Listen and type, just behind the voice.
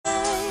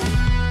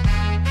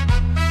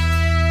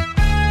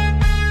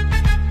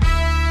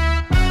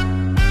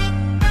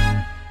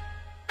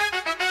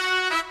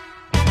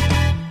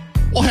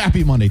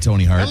Happy Monday,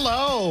 Tony Hart.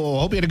 Hello.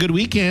 Hope you had a good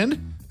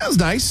weekend. That was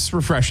nice,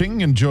 refreshing.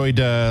 Enjoyed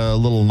a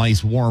little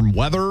nice warm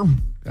weather.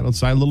 Got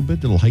outside a little bit,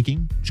 did a little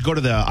hiking. Did you go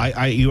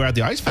to you were at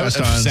the Ice Fest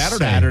on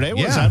Saturday.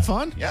 Was that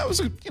fun? Yeah, it was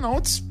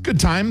it's a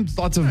good time.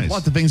 Lots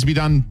of things to be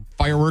done.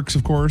 Fireworks,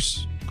 of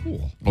course.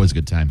 Cool. Always a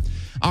good time.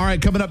 All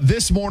right, coming up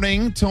this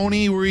morning,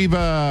 Tony, we've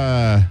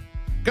got a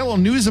little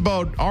news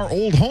about our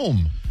old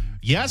home.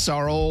 Yes,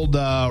 our old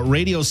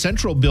Radio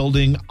Central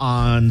building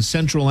on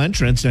Central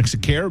Entrance next to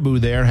Caribou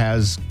there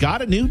has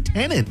got a new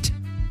tenant.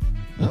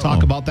 We'll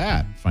talk about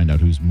that. Find out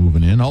who's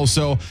moving in.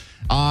 Also,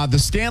 the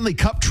Stanley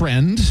Cup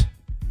trend,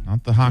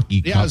 not the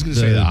hockey cup. Yeah, I was going to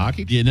say the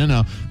hockey. Yeah,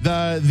 no.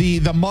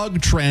 The mug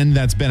trend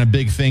that's been a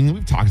big thing,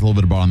 we've talked a little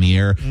bit about on the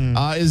air,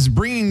 is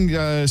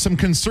bringing some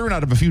concern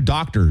out of a few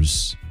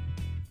doctors.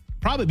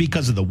 Probably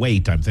because of the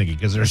weight, I'm thinking,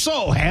 because they're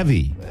so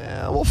heavy.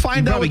 We'll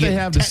find out what they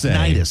have to say.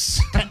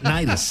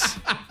 Tetanitis.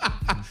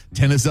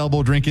 Tennis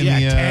elbow drinking.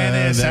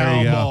 Tennis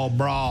elbow,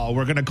 bro.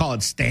 We're going to call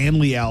it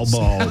Stanley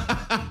elbow.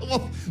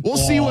 we'll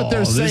see what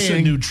they're saying. This is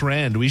a new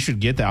trend. We should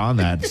get on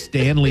that.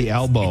 Stanley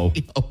elbow.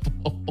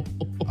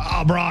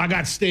 Oh, bro, I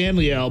got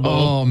Stanley elbow.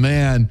 Oh,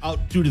 man.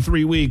 Out 2 to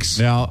 3 weeks.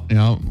 Yeah.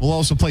 We'll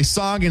also play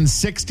Song in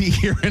 60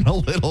 here in a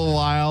little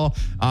while.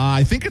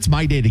 I think it's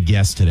my day to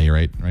guess today,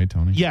 right? Right,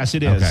 Tony? Yes,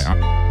 it is.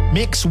 Okay.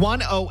 Mix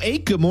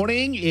 108. Good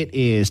morning. It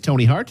is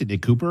Tony Hart and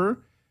Nick Cooper.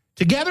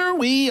 Together,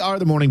 we are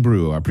the Morning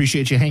Brew. I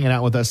appreciate you hanging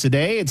out with us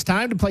today. It's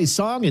time to play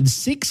Song in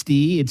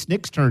 60. It's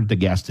Nick's turn to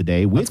guess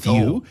today with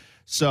you.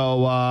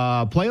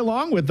 So play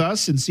along with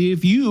us and see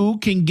if you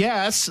can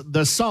guess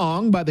the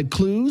song by the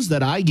clues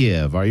that I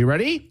give. Are you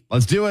ready?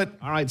 Let's do it.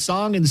 All right,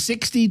 Song in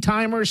 60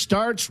 timer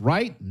starts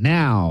right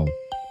now.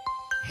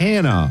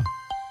 Hannah.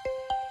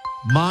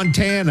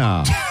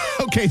 Montana.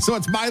 Okay, so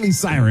it's Miley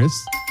Cyrus.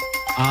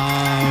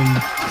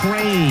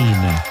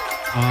 Crane.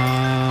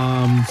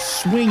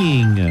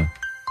 Swinging.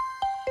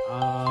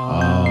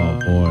 Oh,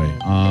 boy.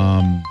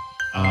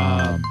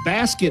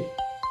 Basket.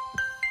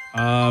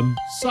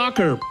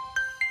 Soccer.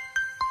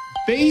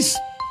 Base.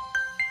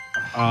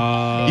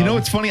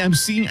 It's funny. I'm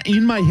seeing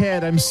in my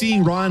head. I'm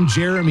seeing Ron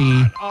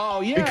Jeremy.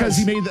 Oh yeah, because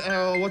he made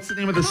the. What's the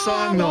name of the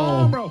song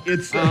though? Bro.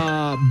 It's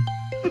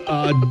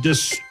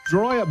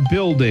destroy a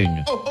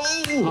building.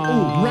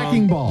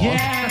 Wrecking Ball.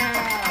 Yes.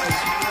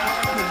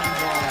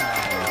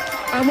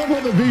 I love how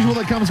the visual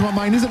that comes to my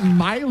mind isn't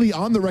Miley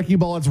on the Wrecking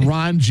Ball. It's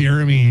Ron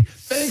Jeremy.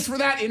 Thanks for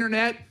that,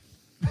 internet.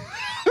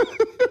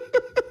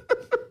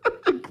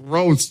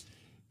 Gross.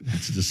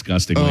 That's a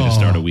disgusting way to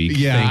start a week.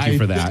 Yeah, thank you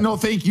for that. No,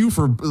 thank you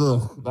for.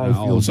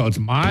 So it's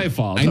my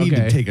fault. I need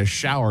to take a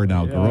shower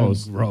now.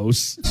 Gross.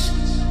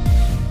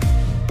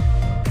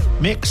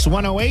 Mix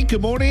 108.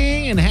 Good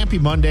morning and happy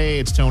Monday.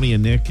 It's Tony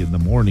and Nick in the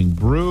Morning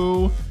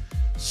Brew.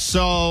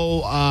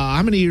 So,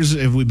 how many years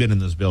have we been in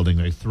this building?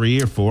 Like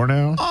 3 or 4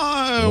 now?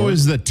 It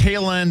was the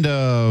tail end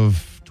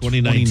of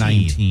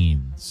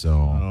 2019.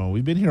 So,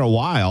 we've been here a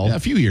while. Yeah, a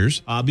few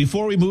years.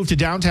 Before we moved to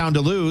downtown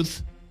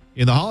Duluth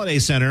in the Holiday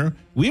Center,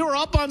 we were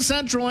up on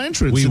Central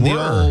Entrance the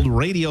old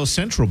Radio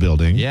Central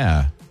building.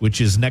 Yeah.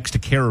 Which is next to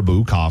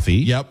Caribou Coffee.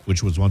 Yep.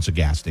 Which was once a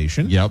gas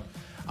station. Yep.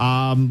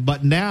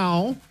 But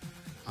now,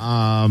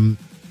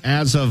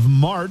 as of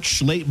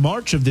late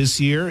March of this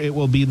year, it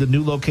will be the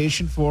new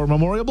location for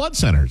Memorial Blood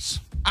Centers.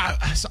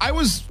 I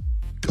was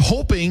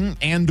hoping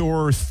and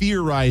or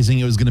theorizing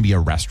it was going to be a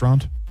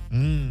restaurant.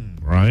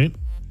 Right.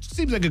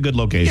 Seems like a good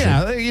location.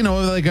 Yeah,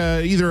 like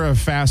either a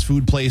fast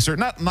food place or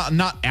not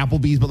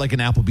Applebee's, but like an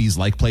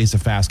Applebee's-like place, a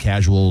fast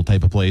casual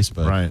type of place.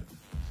 But right.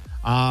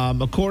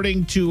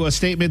 According to a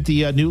statement,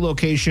 the new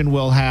location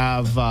will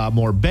have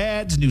more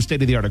beds, new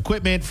state-of-the-art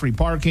equipment, free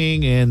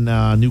parking, and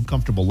new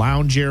comfortable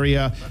lounge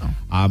area.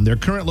 Wow. Their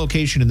current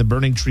location in the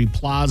Burning Tree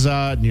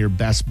Plaza near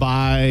Best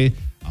Buy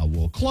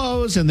will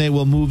close, and they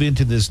will move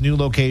into this new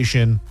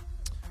location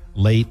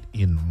late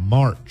in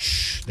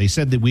March. They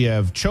said that we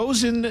have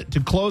chosen to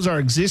close our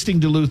existing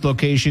Duluth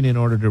location in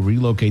order to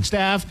relocate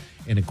staff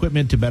and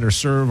equipment to better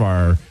serve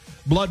our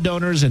blood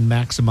donors and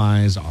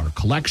maximize our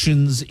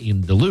collections in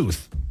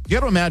Duluth. You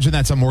got to imagine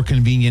that's a more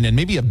convenient and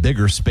maybe a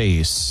bigger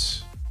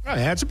space. Oh,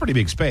 yeah, it's a pretty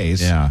big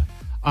space. Yeah.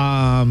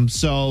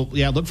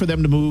 Look for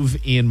them to move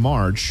in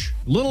March.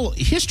 Little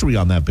history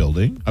on that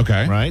building.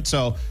 Okay. Right?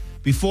 So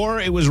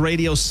before it was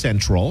Radio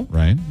Central.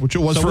 Right. Which it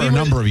was for a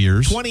number of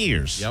years. 20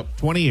 years. Yep.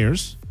 20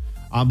 years.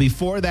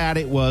 Before that,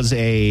 it was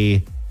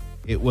a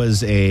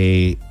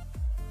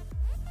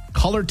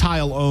color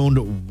tile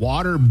owned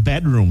water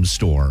bedroom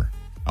store.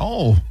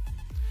 Oh,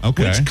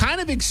 okay. Which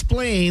kind of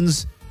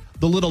explains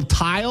the little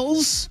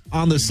tiles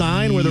on the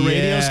sign where the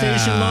radio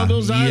station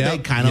logos are. They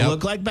kind of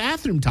look like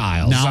bathroom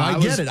tiles. Now I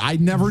get it. I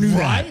never knew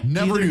that.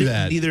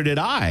 Neither did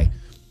I.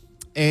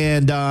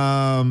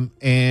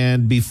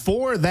 And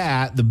before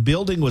that, the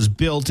building was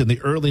built in the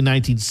early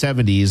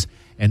 1970s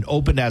and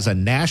opened as a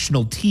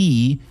National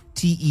TEA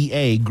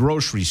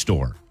grocery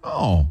store.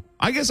 Oh,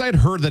 I guess I'd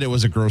heard that it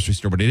was a grocery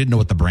store, but I didn't know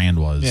what the brand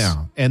was.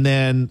 Yeah. And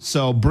then,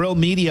 so Brill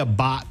Media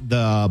bought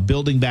the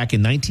building back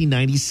in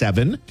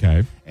 1997.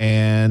 Okay.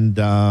 And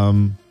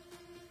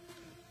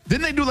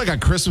Didn't they do like a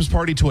Christmas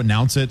party to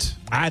announce it?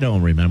 I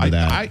don't remember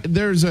that.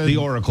 There's a the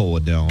Oracle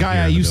would know.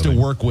 guy I used to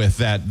work with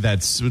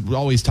that's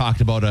always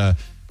talked about a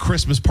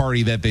Christmas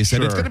party that they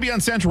said it's going to be on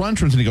Central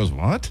Entrance, and he goes,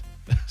 "What?"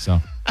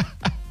 So.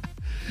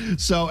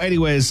 So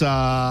anyways,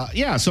 so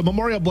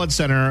Memorial Blood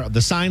Center,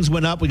 the signs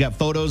went up. We got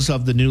photos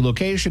of the new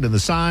location and the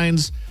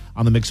signs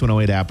on the Mix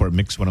 108 app or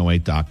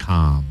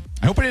mix108.com.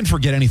 I hope I didn't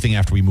forget anything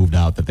after we moved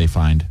out that they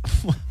find.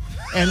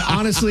 And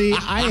honestly,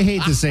 I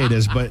hate to say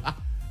this, but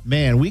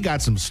man, we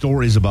got some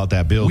stories about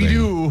that building.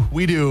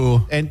 We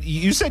do. And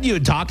you said you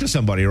had talked to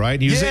somebody,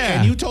 right? And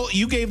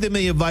you gave them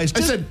the advice. I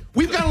said,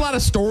 we've got a lot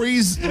of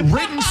stories,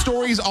 written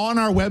stories on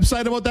our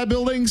website about that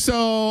building.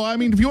 So, I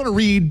mean, if you want to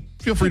read,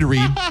 feel free to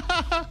read.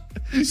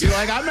 You're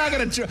like, I'm not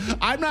gonna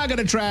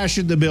trash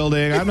the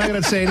building. I'm not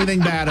gonna say anything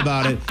bad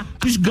about it.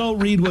 Just go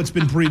read what's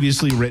been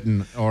previously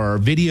written or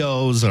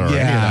videos or any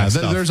of that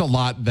stuff. There's a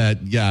lot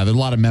there's a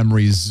lot of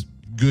memories,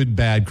 good,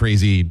 bad,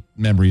 crazy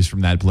memories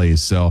from that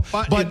place. So,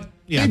 but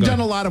they've done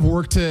a lot of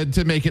work to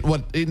make it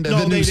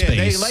the new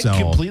space. They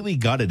completely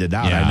gutted it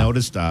out. Yeah. I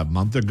noticed a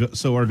month or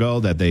so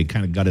ago that they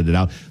kind of gutted it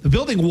out. The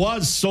building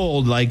was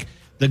sold. Like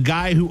the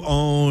guy who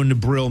owned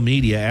Brill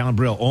Media, Alan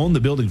Brill, owned the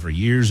building for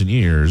years and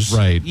years.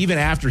 Right. Even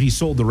after he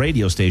sold the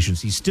radio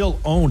stations, he still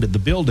owned the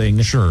building.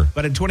 Sure.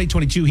 But in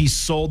 2022, he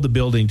sold the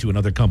building to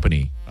another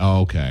company.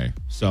 Oh, okay.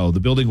 So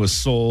the building was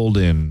sold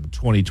in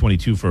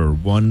 2022 for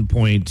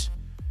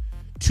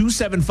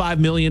 $1.275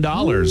 million.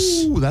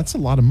 Ooh, that's a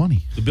lot of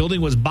money. The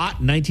building was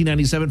bought in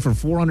 1997 for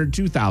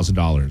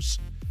 $402,000.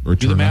 Return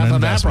Do the math on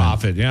that investment.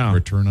 profit, yeah.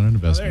 Return on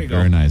investment. There you go.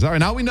 Very nice. All right,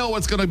 now we know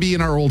what's going to be in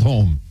our old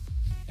home.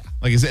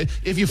 Like I said,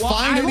 if you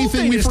find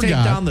anything we forgot, take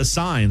down the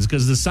signs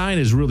because the sign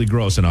is really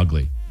gross and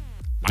ugly.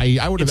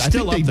 I would have. It's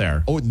still up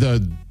there. Oh,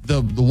 the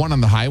one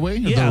on the highway.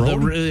 Yeah,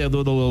 the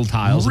little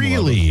tiles.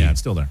 Really? Yeah, it's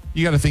still there.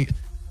 You got to think.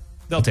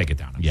 They'll take it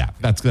down. Yeah,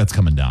 that's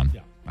coming down. Yeah.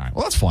 All right.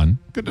 Well, that's fun.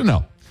 Good to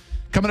know.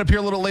 Coming up here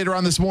a little later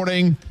on this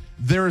morning,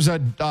 there's a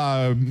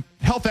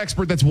health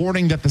expert that's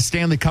warning that the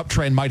Stanley Cup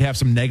trend might have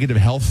some negative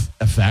health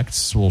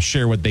effects. We'll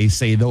share what they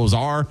say those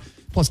are.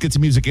 Plus, get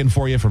some music in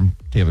for you from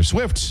Taylor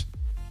Swift.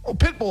 Oh,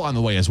 Pitbull on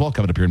the way as well.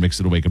 Coming up here and Mix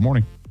It Away. Good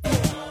morning.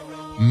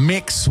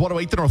 Mix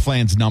 108, the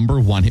Northland's number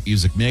one hit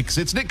music mix.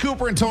 It's Nick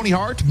Cooper and Tony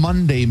Hart,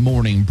 Monday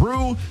Morning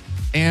Brew.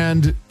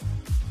 And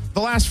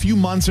the last few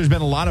months, there's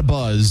been a lot of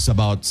buzz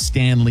about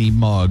Stanley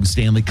mugs,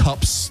 Stanley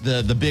Cups,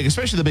 the big,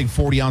 especially the big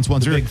 40-ounce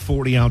ones. The big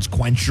 40-ounce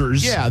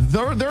quenchers. Yeah,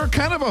 they're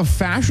kind of a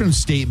fashion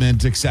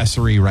statement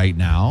accessory right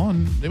now.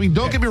 And I mean,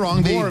 don't get me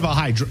wrong.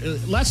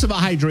 Less of a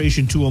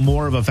hydration to a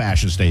more of a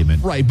fashion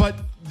statement. Right, but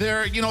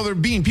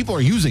people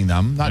are using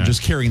them, not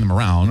just carrying them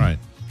around. Right.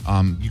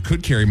 You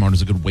could carry them on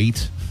as a good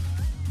weight.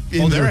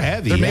 They're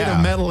heavy. They're made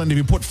of metal, and if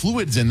you put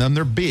fluids in them,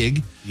 they're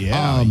big.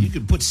 Yeah, you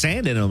could put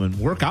sand in them and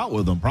work out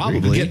with them.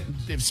 Probably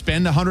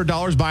spend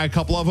 $100, buy a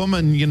couple of them,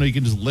 and you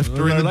can just lift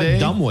during the day.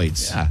 Dumb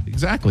weights. Yeah,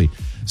 exactly.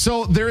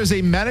 So there is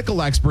a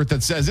medical expert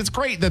that says it's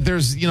great that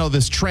there's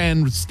this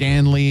trend with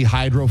Stanley,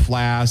 Hydro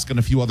Flask, and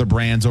a few other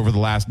brands over the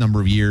last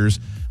number of years,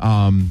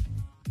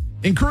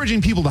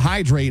 encouraging people to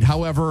hydrate.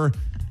 However,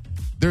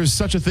 there's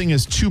such a thing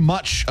as too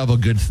much of a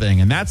good thing,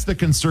 and that's the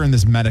concern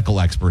this medical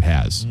expert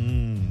has.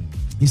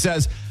 He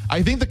says,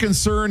 I think the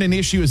concern and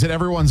issue is that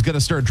everyone's going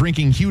to start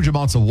drinking huge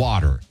amounts of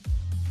water.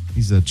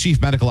 He's the chief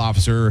medical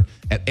officer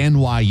at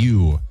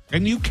NYU.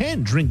 And you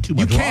can drink too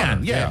much water. You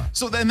can, yeah.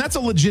 So then that's a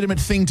legitimate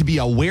thing to be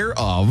aware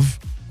of.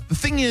 The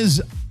thing is,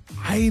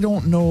 I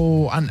don't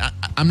know.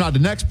 I'm not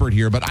an expert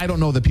here, but I don't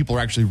know that people are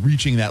actually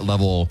reaching that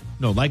level.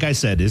 No, like I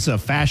said, it's a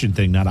fashion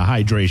thing, not a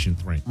hydration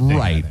thing.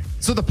 Right.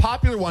 So the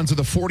popular ones are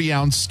the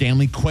 40-ounce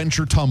Stanley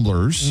Quencher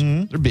tumblers.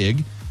 They're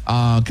big.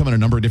 Come in a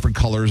number of different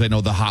colors. I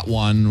know the hot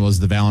one was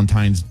the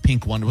Valentine's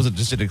pink one. Was it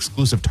just an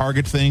exclusive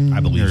Target thing? I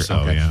believe so,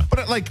 okay. Yeah.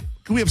 But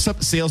can we have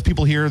some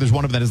salespeople here? There's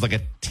one of them that is like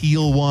a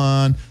teal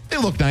one. They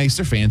look nice.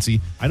 They're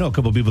fancy. I know a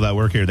couple of people that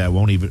work here that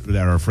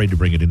are afraid to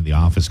bring it into the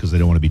office because they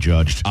don't want to be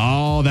judged.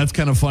 Oh, that's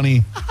kind of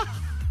funny.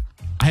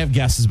 I have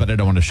guesses, but I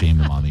don't want to shame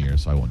them on the air,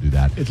 so I won't do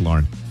that. It's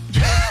Lauren.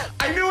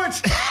 I knew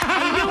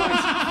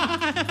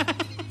it.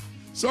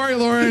 Sorry,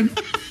 Lauren.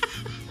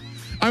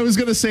 I was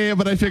going to say it,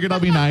 but I figured I'll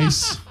be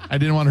nice. I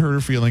didn't want to hurt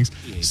her feelings.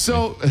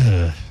 So,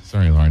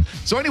 sorry, Lauren.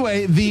 So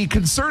anyway, the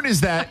concern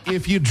is that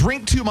if you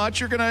drink too much,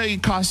 you're going to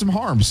cause some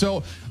harm.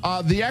 So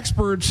the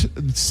expert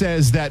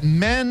says that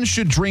men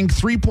should drink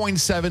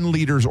 3.7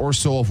 liters or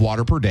so of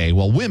water per day,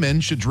 while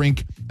women should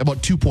drink about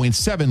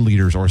 2.7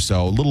 liters or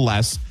so, a little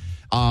less.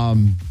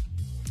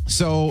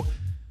 So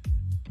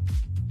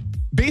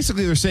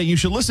basically they're saying you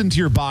should listen to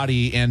your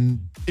body, and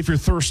if you're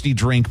thirsty,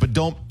 drink, but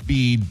don't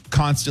be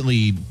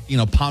constantly,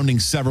 pounding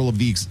several of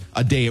these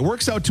a day. It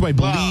works out to, I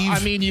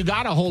believe. You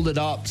got to hold it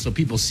up so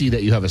people see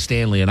that you have a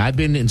Stanley. And I've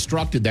been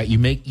instructed that you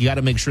got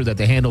to make sure that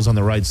the handle's on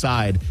the right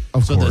side.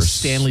 Of course. The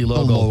Stanley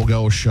logo. The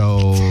logo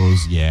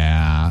shows.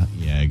 Yeah,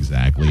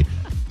 exactly.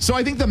 So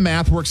I think the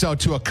math works out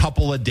to a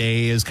couple a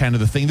day is kind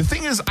of the thing. The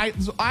thing is, I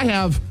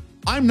have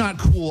I'm not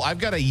cool. I've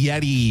got a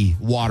Yeti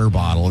water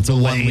bottle. It's a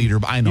 1 liter.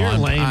 I know. You're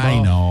lame,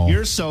 I know.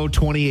 You're so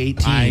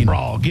 2018,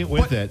 bro. Get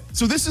with it.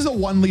 So this is a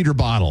 1 liter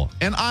bottle,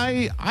 and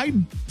I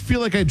feel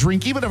like I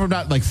drink, even if I'm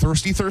not like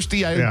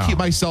thirsty. I keep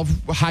myself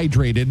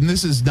hydrated, and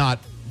this is not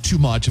too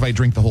much if I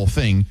drink the whole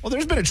thing. Well,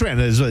 there's been a trend.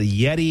 There's a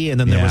Yeti, and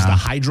then there was the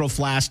Hydro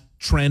Flask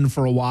trend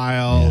for a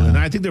while, and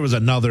I think there was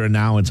another, and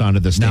now it's onto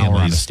the Stanley. Now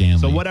we're on the Stanley.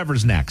 So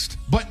whatever's next.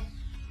 But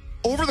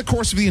over the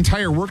course of the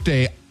entire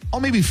workday, I'll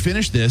maybe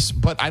finish this,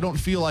 but I don't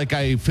feel like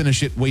I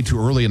finish it way too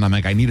early, and I'm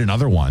like, I need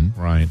another one.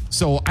 Right.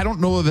 So I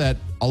don't know that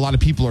a lot of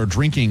people are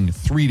drinking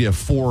 3 to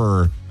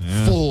 4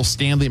 full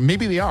Stanley.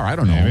 Maybe they are. I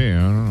don't know. Maybe, I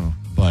don't know.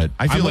 But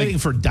I'm waiting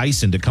for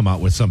Dyson to come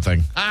out with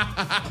something.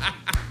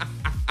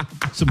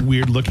 Some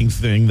weird looking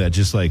thing that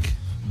just like,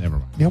 never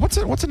mind. Yeah,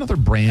 what's another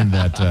brand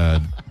that,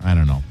 I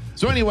don't know.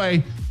 So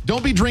anyway,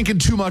 don't be drinking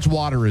too much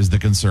water is the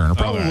concern. Or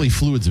probably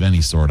fluids of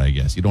any sort, I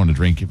guess. You don't want to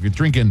drink. If you're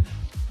drinking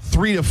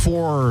 3 to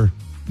 4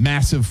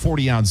 massive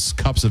 40-ounce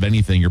cups of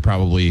anything, you're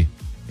probably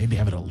maybe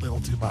having a little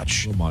too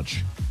much. Too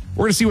much.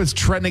 We're going to see what's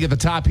trending at the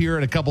top here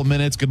in a couple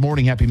minutes. Good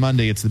morning. Happy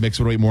Monday. It's the Mix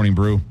 108 Morning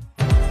Brew.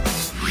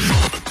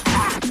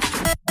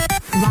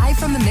 Live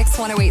from the Mix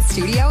 108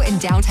 studio in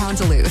downtown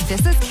Duluth,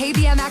 this is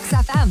KBMX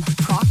FM,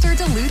 Proctor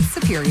Duluth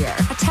Superior,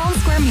 a town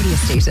square media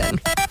station.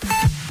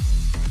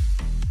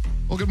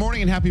 Well, good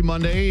morning and happy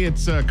Monday.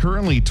 It's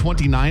currently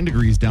 29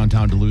 degrees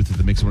downtown Duluth at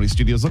the Mix 108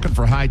 studios. Looking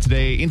for high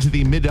today into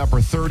the mid to upper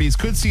 30s.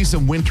 Could see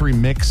some wintry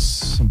mix,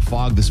 some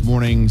fog this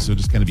morning, so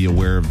just kind of be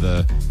aware of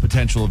the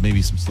potential of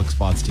maybe some slick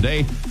spots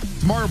today.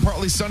 Tomorrow,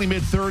 partly sunny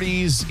mid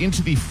 30s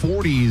into the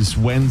 40s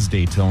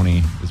Wednesday,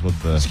 Tony, is what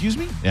the... Excuse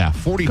me? Yeah,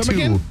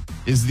 42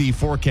 is the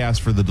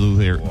forecast for the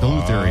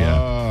Duluth area.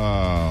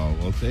 Oh,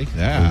 we'll take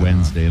that. For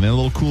Wednesday. And then a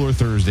little cooler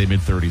Thursday,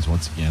 mid 30s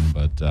once again.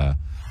 But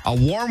a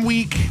warm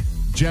week.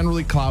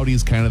 Generally cloudy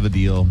is kind of the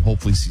deal.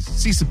 Hopefully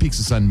see some peaks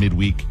of sun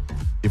midweek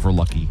if we're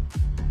lucky.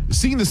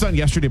 Seeing the sun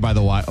yesterday, by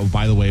the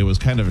way, was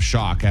kind of a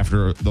shock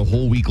after the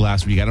whole week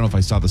last week. I don't know if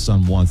I saw the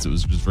sun once. It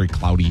was just very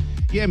cloudy.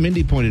 Yeah,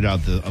 Mindy pointed out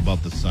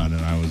about the sun,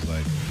 and I was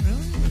like,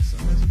 really? The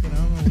sun hasn't been out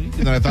all week?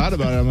 And then I thought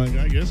about it. I'm like,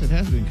 I guess it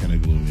has been kind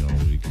of gloomy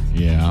all week.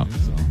 Yeah.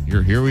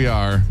 So here we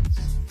are.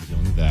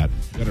 Dealing with that.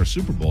 We got our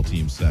Super Bowl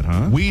team set,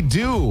 huh? We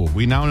do.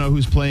 We now know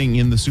who's playing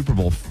in the Super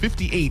Bowl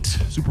 58.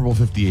 Super Bowl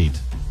 58.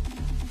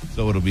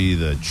 So it'll be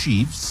the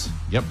Chiefs.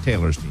 Yep.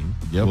 Taylor's team.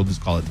 Yep. We'll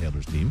just call it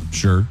Taylor's team.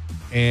 Sure.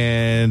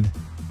 And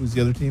who's the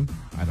other team?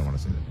 I don't want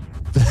to say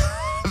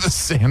that. The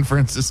San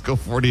Francisco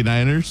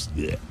 49ers.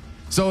 Yeah.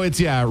 So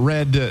it's,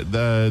 red.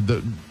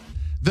 The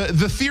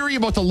theory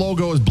about the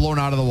logo is blown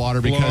out of the water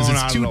because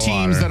it's two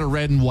teams that are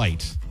red and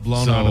white.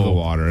 Blown out of the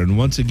water. And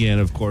once again,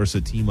 of course,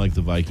 a team like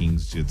the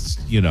Vikings, it's,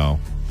 Yeah.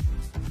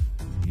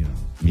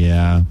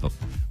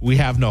 We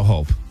have no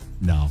hope.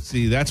 No.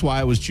 See, that's why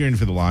I was cheering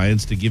for the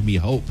Lions, to give me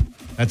hope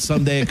that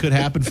someday it could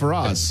happen for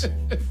us.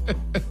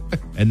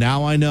 And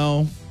now I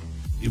know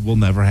it will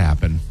never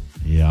happen.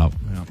 Yep.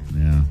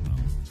 Yeah.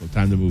 So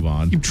time to move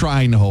on. Keep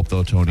trying to hope,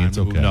 though, Tony. It's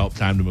okay. Nope,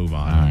 time to move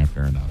on. All right,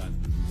 fair enough. Time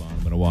to move on. I'm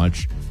going to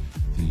watch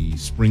the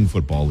spring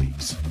football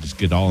leagues. Just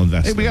get all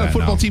invested. Hey, we got a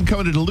football team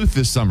coming to Duluth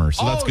this summer,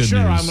 so that's good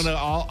sure. news.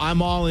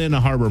 I'm all in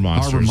Harbor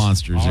Monsters. Harbor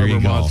Monsters. There you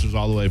go. Harbor Monsters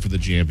all the way for the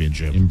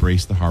championship.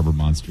 Embrace the Harbor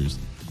Monsters.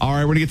 All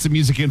right, we're going to get some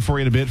music in for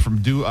you in a bit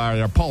from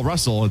Paul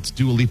Russell. It's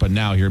Dua Lipa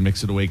now here.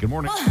 Mix it away. Good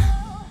morning.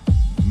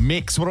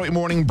 Mix 108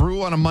 Morning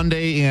Brew on a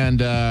Monday, and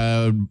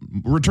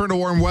return to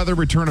warm weather,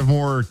 return of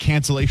more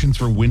cancellations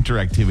for winter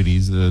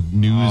activities.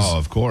 News. Oh,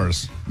 of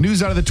course.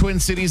 News out of the Twin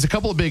Cities. A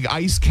couple of big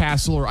ice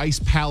castle or ice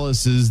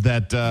palaces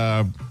that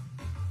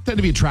tend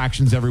to be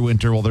attractions every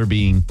winter while they're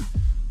being...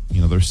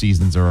 their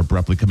seasons are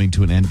abruptly coming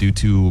to an end due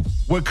to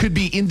what could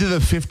be into the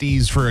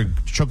 50s for a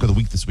chunk of the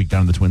week this week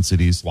down in the Twin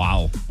Cities.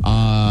 Wow.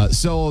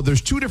 So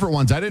there's two different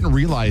ones. I didn't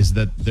realize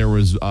that there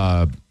was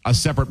a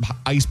separate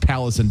ice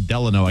palace in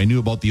Delano. I knew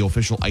about the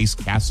official ice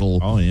castle,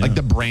 like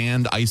the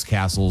brand ice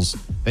castles.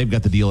 They've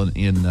got the deal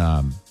in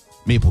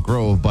Maple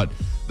Grove, but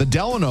the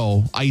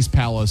Delano Ice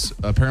Palace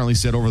apparently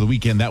said over the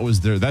weekend that was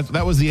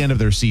that was the end of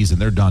their season.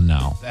 They're done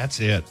now. That's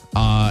it.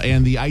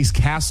 And the ice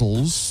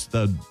castles,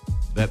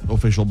 that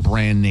official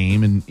brand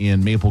name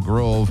in Maple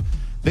Grove,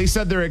 they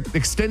said they're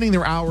extending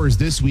their hours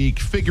this week,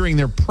 figuring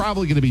they're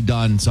probably going to be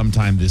done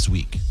sometime this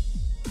week.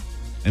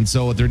 And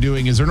so what they're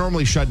doing is they're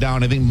normally shut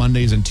down, I think,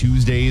 Mondays and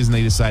Tuesdays, and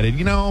they decided,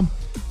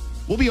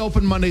 we'll be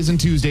open Mondays and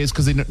Tuesdays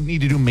because they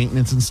need to do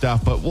maintenance and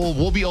stuff, but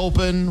we'll be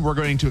open. We're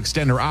going to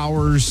extend our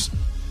hours,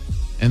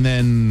 and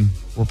then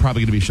we're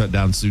probably going to be shut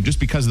down soon just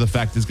because of the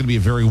fact it's going to be a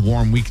very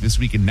warm week this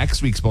week, and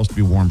next week's supposed to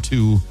be warm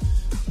too.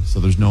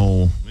 So there's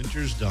no...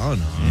 Winter's done,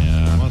 huh?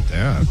 Yeah. I want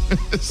that.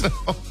 So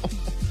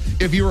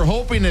if you were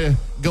hoping to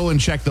go and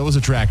check those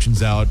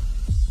attractions out,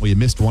 well, you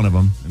missed one of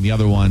them, and the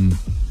other one,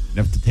 you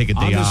have to take a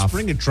day off.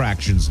 Spring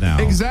attractions now.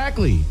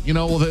 Exactly.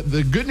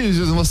 The good news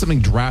is unless something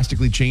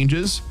drastically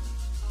changes,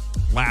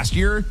 last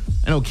year,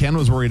 I know Ken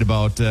was worried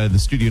about the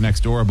studio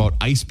next door about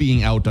ice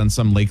being out on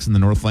some lakes in the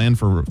Northland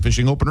for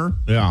fishing opener.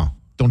 Yeah.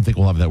 don't think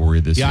we'll have that worry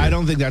this year. Yeah, I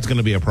don't think that's going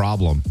to be a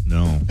problem.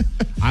 No.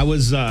 I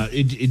was,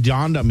 it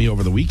dawned on me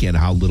over the weekend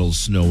how little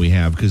snow we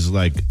have because,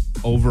 like,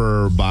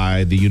 over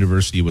by the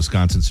University of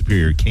Wisconsin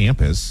Superior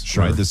campus,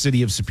 Sure. right, the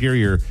city of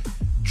Superior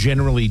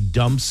generally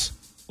dumps,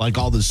 like,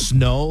 all the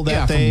snow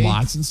that from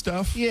lots and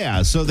stuff.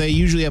 Yeah, so they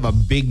usually have a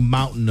big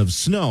mountain of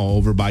snow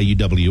over by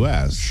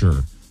UWS. Sure.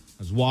 I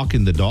was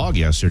walking the dog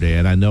yesterday,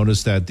 and I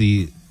noticed that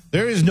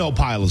there is no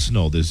pile of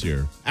snow this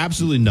year.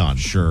 Absolutely none.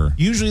 Sure.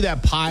 Usually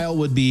that pile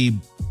would be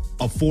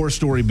a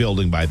 4-story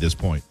building by this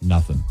point.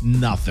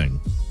 Nothing.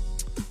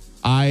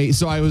 I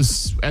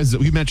was, as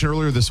we mentioned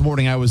earlier this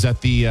morning, I was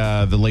at the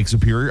Lake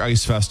Superior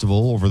Ice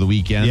Festival over the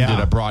weekend. Yeah. Did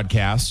a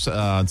broadcast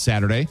on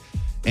Saturday,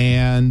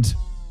 and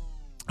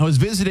I was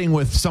visiting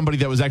with somebody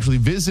that was actually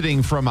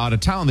visiting from out of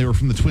town. They were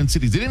from the Twin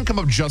Cities. They didn't come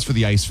up just for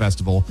the Ice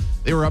Festival.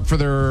 They were up for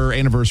their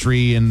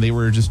anniversary, and they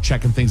were just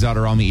checking things out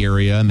around the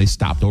area, and they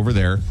stopped over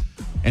there.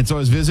 And so I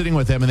was visiting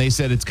with them, and they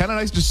said it's kind of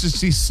nice just to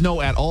see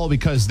snow at all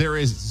because there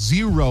is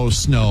 0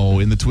 snow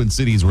in the Twin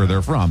Cities where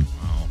they're from.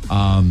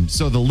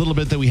 So the little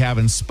bit that we have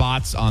in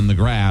spots on the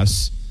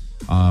grass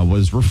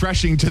was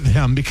refreshing to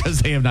them because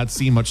they have not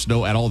seen much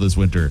snow at all this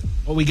winter.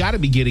 Well, we got to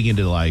be getting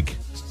into, like,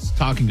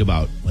 talking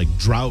about, like,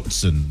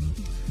 droughts and,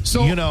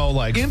 So,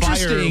 like,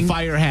 interesting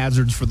fire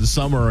hazards for the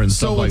summer and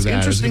stuff like what's that.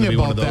 interesting It's gonna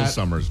be one about of those that-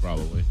 summers,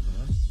 probably.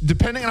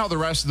 Depending on how the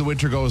rest of the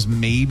winter goes,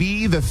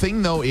 maybe. The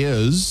thing, though,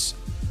 is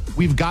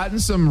we've gotten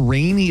some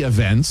rainy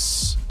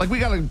events. Like, we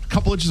got a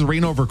couple inches of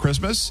rain over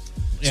Christmas.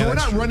 Yeah, So we're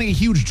that's not true. running a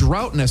huge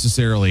drought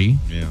necessarily.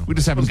 Yeah. We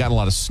just haven't got a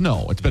lot of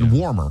snow. It's been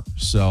warmer.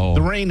 So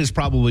The rain is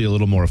probably a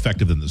little more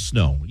effective than the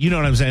snow. You know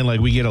what I'm saying?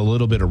 Like, we get a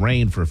little bit of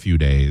rain for a few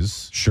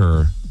days.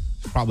 sure.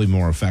 It's probably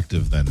more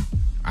effective than,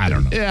 I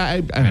don't know. Yeah,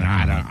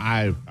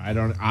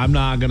 I'm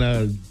not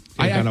gonna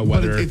take on a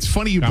weather. But it's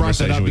funny you brought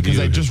that up conversation with because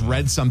you. I just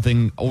read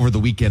something over the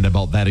weekend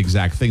about that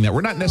exact thing, that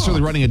we're not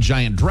necessarily running a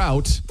giant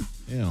drought.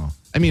 Yeah.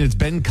 I mean, it's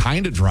been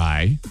kind of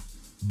dry,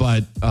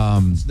 but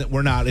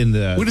We're not in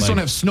the. we just don't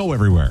have snow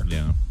everywhere.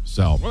 Yeah.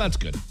 So Well, that's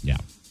good. yeah.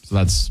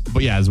 So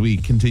but yeah, as we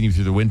continue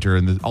through the winter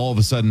and all of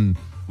a sudden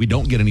we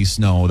don't get any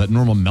snow, that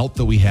normal melt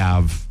that we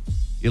have,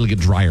 it'll get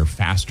drier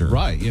faster.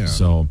 Right, yeah.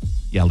 So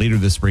yeah, later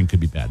this spring could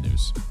be bad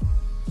news.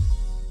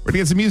 We're going to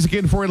get some music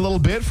in for a little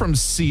bit from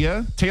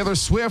Sia. Taylor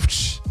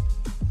Swift.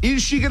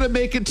 Is she going to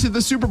make it to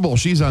the Super Bowl?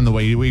 She's on the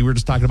way. We were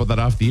just talking about that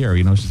off the air.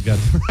 You know, she's got.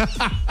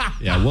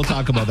 Yeah, we'll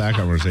talk about that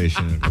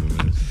conversation in a couple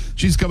minutes.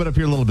 She's coming up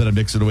here a little bit. I'm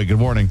Mix It Away. Good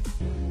morning.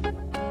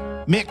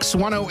 Mix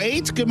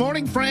 108. Good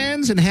morning,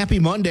 friends, and happy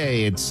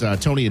Monday. It's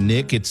Tony and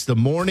Nick. It's the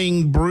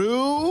Morning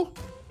Brew.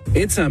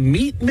 It's a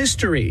meat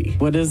mystery.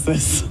 What is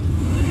this?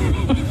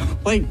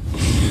 Like,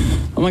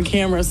 I'm on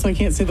camera, so I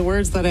can't say the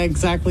words that I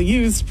exactly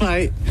used,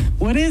 but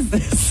what is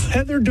this?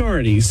 Heather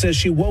Doherty says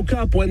she woke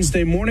up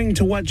Wednesday morning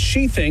to what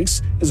she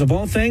thinks is, of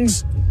all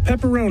things,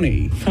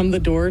 pepperoni. From the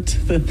door to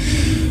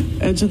the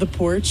edge of the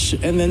porch,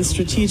 and then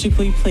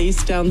strategically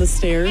placed down the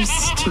stairs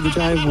to the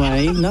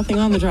driveway. Nothing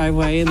on the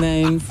driveway, and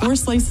then 4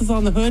 slices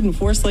on the hood and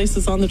 4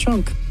 slices on the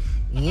trunk.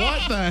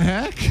 What the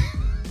heck?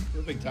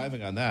 Perfect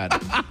timing on that.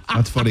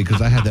 That's funny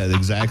because I had that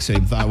exact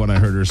same thought when I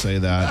heard her say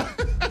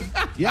that.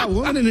 Yeah, a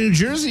woman in New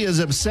Jersey is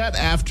upset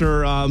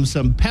after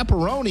some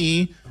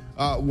pepperoni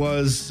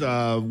was,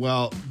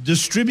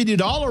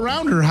 distributed all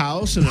around her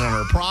house and on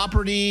her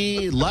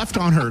property, left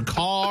on her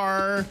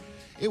car.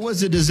 It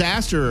was a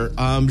disaster.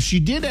 She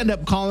did end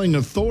up calling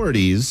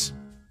authorities.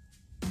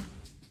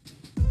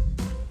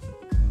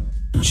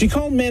 She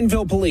called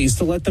Manville police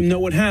to let them know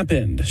what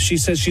happened. She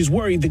says she's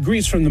worried the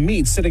grease from the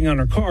meat sitting on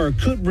her car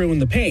could ruin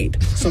the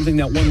paint, something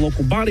that one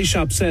local body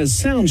shop says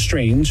sounds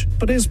strange,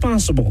 but is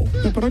possible.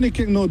 Pepperoni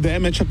can no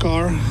damage a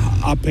car,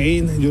 a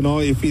paint,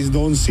 if it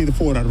don't sit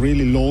for a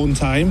really long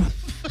time.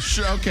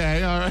 Sure,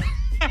 okay, all right.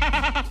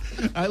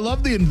 I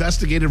love the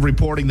investigative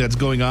reporting that's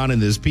going on in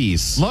this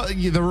piece.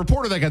 The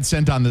reporter that got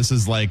sent on this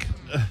is like,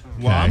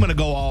 Well, I'm going to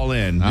go all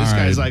in. This All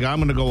guy's right. like, I'm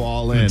going to go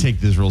all I'm gonna in. take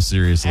this real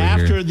seriously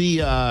After here.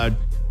 the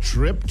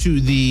trip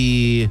to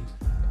the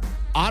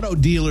auto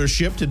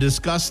dealership to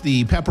discuss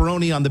the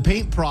pepperoni on the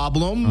paint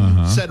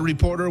problem, said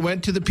reporter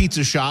went to the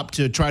pizza shop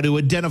to try to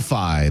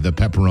identify the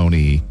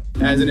pepperoni.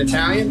 As an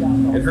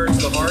Italian, it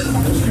hurts the heart.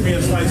 Give me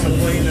a slice of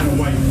plain and a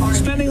white.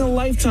 Spending a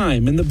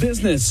lifetime in the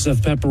business of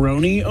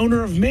pepperoni,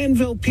 owner of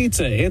Manville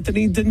Pizza,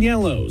 Anthony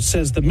Daniello,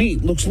 says the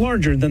meat looks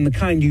larger than the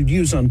kind you'd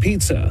use on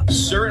pizza.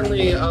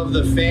 Certainly of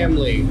the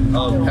family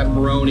of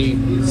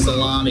pepperoni,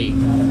 salami.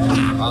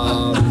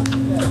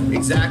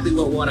 Exactly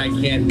what one I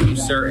can't be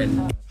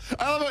certain.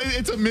 I love it.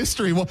 It's a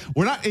mystery. Well,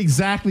 we're not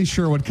exactly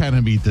sure what kind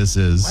of meat this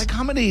is. Like,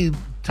 how many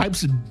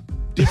types of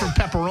different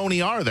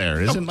pepperoni are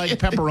there? Isn't like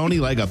pepperoni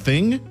like a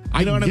thing?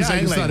 You know what I'm yeah, saying?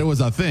 I just Like, thought it was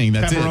a thing.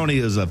 That's pepperoni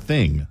it. is a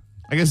thing.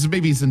 I guess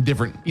maybe some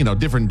different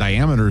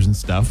diameters and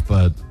stuff,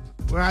 but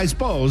Well, I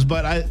suppose,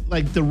 but I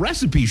like the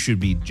recipe should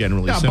be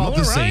generally yeah, similar, about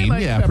the right? same.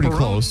 Like Yeah, pretty pepperoni.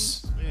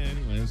 close. Yeah,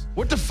 anyways.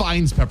 What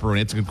defines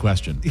pepperoni? It's a good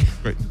question.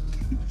 Right.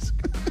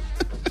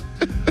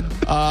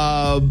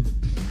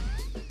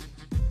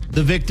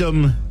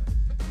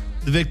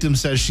 The victim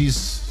says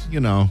she's,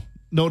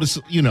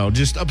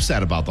 just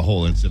upset about the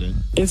whole incident.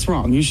 It's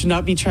wrong. You should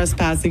not be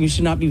trespassing. You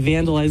should not be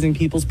vandalizing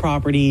people's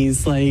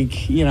properties. I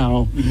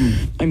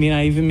mean,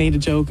 I even made a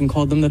joke and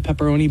called them the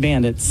pepperoni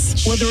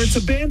bandits. Whether it's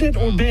a bandit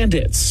or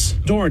bandits,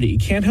 Doherty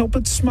can't help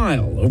but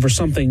smile over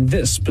something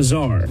this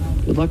bizarre.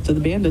 Good luck to the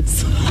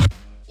bandits.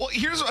 Well,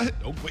 here's what.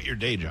 Don't quit your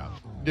day job.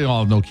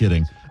 Oh, no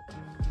kidding.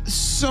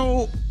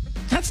 So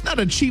that's not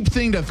a cheap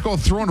thing to go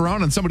throwing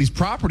around on somebody's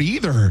property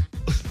either.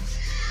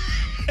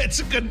 It's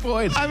a good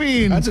point. I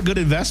mean, that's a good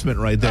investment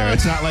right there.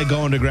 It's not like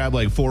going to grab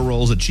 4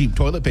 rolls of cheap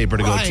toilet paper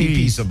to go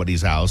TP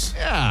somebody's house.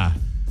 Yeah.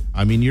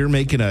 I mean, you're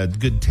making a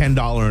good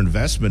 $10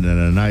 investment in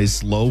a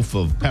nice loaf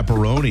of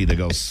pepperoni to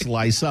go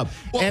slice up.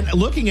 Well, and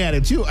looking at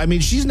it, too, I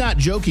mean, she's not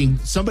joking.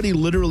 Somebody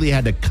literally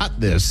had to cut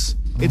this.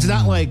 It's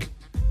not like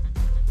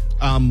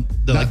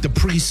the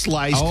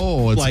pre-sliced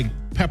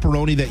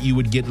pepperoni that you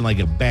would get in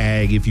a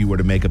bag if you were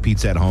to make a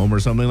pizza at home or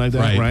something like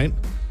that, right?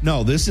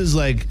 No, this is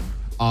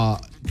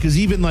because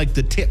even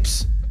the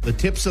tips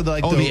of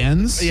the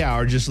ends,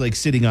 are just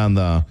sitting on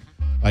the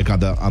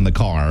on the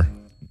car.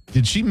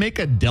 Did she make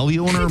a deli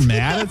owner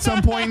mad at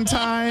some point in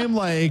time?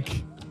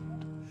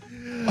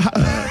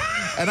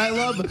 And I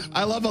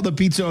love how the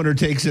pizza owner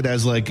takes it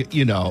as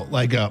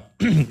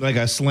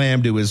a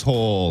slam to his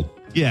whole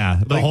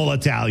whole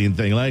Italian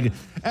thing.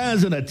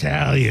 As an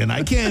Italian,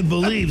 I can't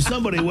believe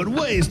somebody would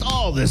waste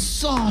all this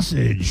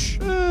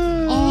sausage,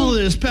 all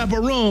this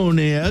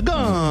pepperoni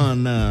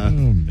gone. Oh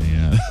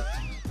man.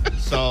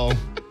 So,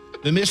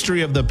 the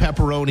mystery of the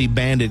pepperoni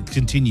bandit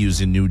continues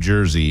in New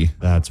Jersey.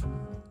 That's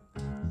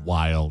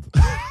wild.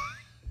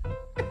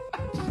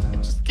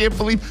 Just can't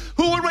believe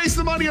who would waste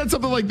the money on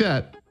something like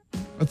that.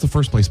 That's the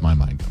first place my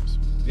mind goes.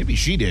 Maybe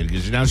she did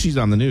because now she's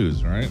on the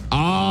news, right?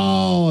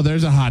 Oh,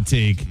 there's a hot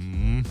take.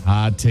 Mm-hmm.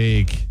 Hot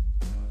take.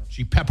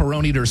 She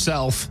pepperonied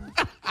herself.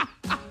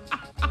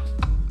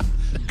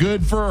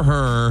 Good for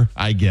her,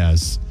 I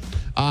guess.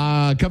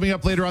 Coming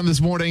up later on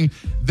this morning,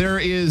 there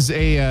is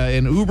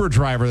an Uber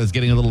driver that's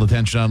getting a little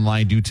attention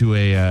online due to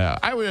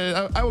I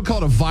would call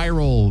it a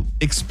viral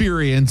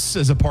experience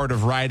as a part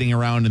of riding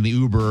around in the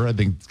Uber. I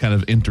think it's kind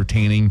of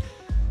entertaining.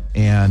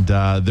 And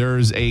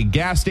there's a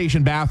gas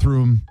station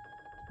bathroom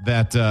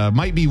that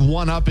might be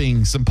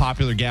one-upping some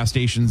popular gas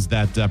stations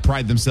that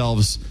pride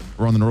themselves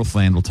around the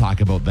Northland. We'll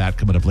talk about that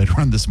coming up later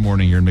on this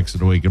morning here in Mix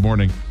It Away. Good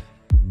morning.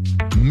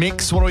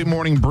 Mix 108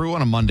 Morning Brew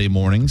on a Monday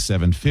morning,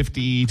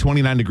 7:50,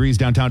 29 degrees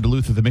downtown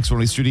Duluth at the Mix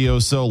 108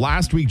 studios. So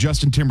last week,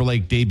 Justin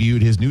Timberlake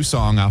debuted his new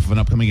song off of an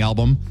upcoming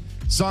album.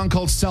 Song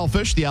called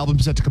Selfish. The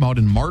album's set to come out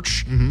in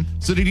March. Mm-hmm.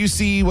 So did you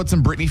see what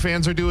some Britney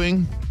fans are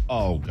doing?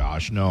 Oh,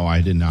 gosh, no,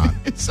 I did not.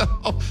 So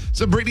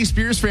Britney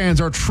Spears fans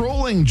are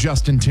trolling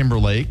Justin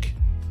Timberlake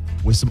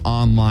with some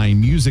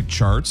online music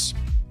charts.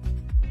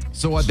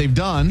 So what they've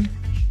done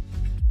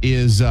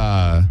is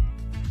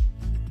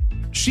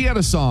she had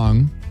a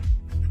song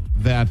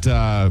that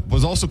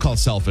was also called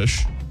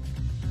Selfish.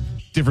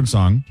 Different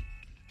song.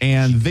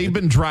 And they've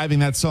been driving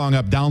that song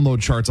up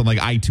download charts on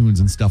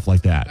iTunes and stuff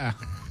like that.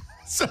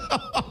 So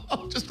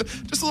just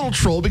a little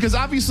troll, because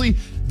obviously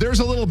there's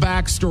a little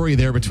backstory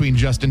there between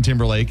Justin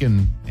Timberlake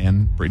and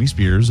Britney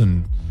Spears.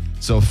 And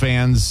so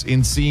fans,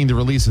 in seeing the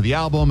release of the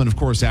album, and of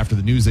course after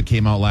the news that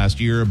came out last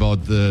year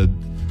about the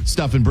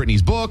stuff in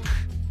Britney's book,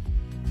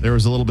 there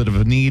was a little bit of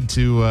a need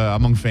to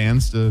among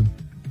fans to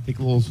take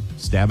a little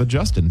stab at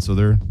Justin. So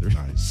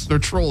they're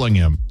trolling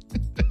him.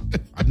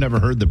 I've never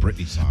heard the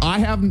Britney song. I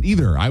haven't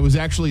either. I was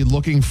actually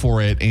looking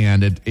for it,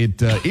 and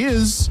it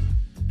is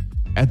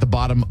at the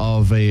bottom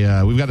of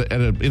we've got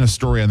it in a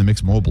story on the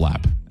Mix mobile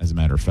app, as a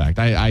matter of fact.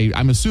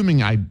 I'm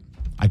assuming I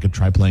could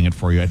try playing it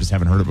for you. I just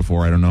haven't heard it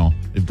before. I don't know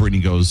if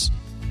Britney goes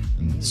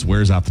and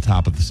swears off the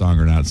top of the song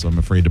or not, so I'm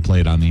afraid to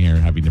play it on the air,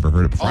 having never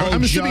heard it before.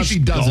 I'm assuming she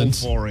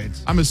doesn't. Go for it.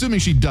 I'm assuming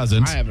she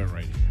doesn't. I have it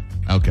right here.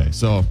 Okay,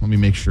 so let me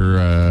make sure.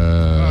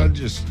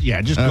 Just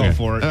go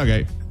for it.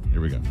 Okay,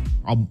 here we go.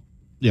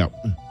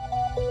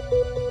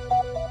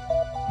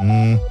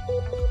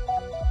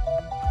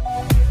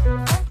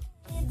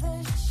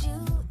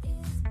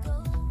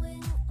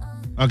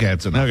 Okay,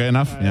 that's enough. Okay,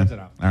 enough? Yeah. That's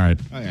enough. All right.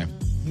 Okay.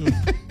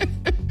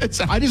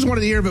 I just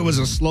wanted to hear if it was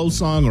a slow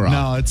song or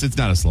No, it's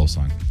not a slow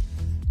song.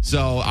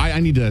 So I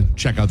need to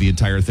check out the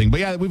entire thing. But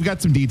yeah, we've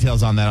got some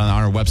details on that on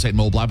our website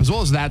mobile app, as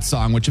well as that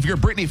song, which if you're a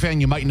Britney fan,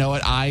 you might know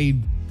it. I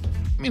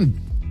mean,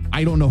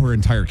 I don't know her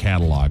entire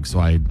catalog, so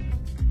I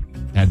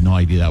had no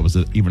idea that was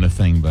even a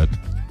thing, but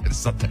I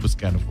just thought that was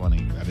kind of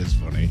funny. That is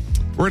funny.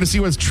 We're going to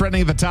see what's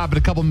trending at the top in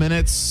a couple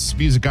minutes.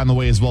 Music on the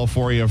way as well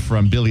for you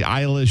from Billie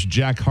Eilish,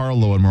 Jack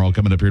Harlow, and more all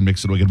coming up here in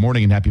Mix It Away. Good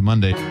morning and happy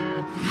Monday.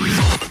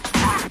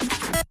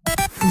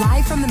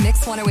 Live from the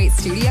Mix 108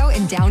 studio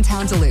in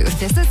downtown Duluth,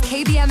 this is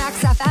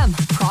KBMX FM,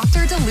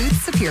 Proctor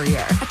Duluth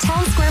Superior, a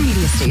town square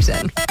media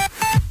station.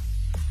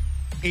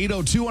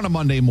 8:02 on a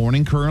Monday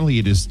morning. Currently,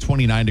 it is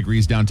 29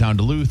 degrees downtown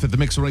Duluth at the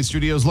Mix 108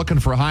 studios. Looking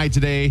for a high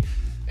today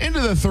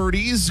into the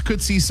 30s.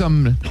 Could see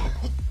some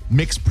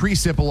mixed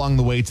precip along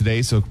the way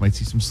today, so might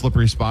see some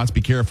slippery spots.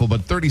 Be careful.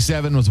 But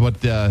 37 was what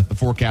the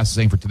forecast is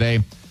saying for today.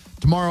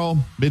 Tomorrow,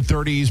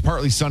 mid-30s,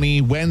 partly sunny.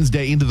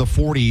 Wednesday into the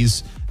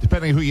 40s.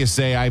 depending on who you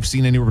say, I've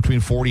seen anywhere between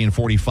 40 and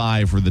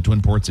 45 for the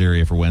Twin Ports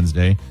area for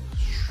Wednesday.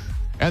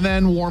 And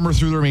then warmer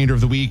through the remainder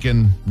of the week,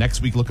 and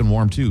next week looking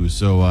warm too.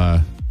 So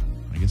I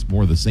guess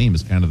more of the same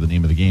is kind of the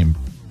name of the game.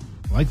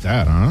 Like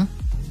that, huh?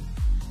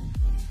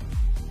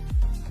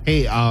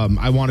 Hey,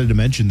 I wanted to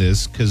mention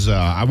this because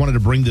I wanted to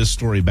bring this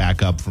story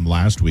back up from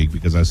last week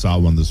because I saw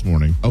one this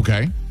morning.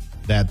 Okay.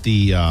 That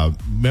the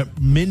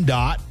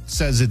MnDOT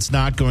says it's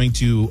not going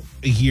to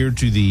adhere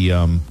to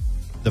the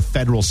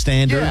federal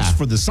standards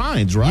for the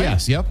signs, right?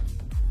 Yes, yep.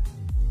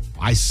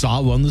 I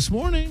saw one this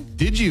morning.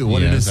 Did you? What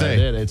did it say? I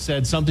did. It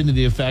said something to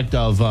the effect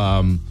of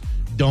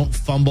don't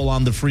fumble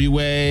on the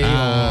freeway,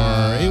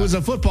 or it was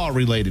a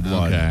football-related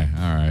one. Okay,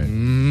 all right.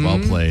 Well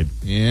played.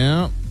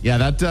 Yeah. Yeah,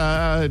 that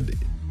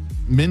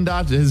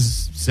MnDOT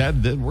has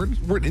said that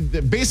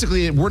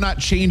we're not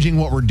changing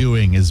what we're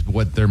doing is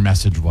what their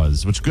message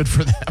was, which good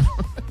for them.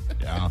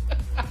 Yeah.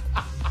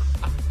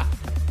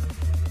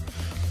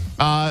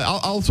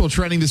 Also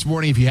trending this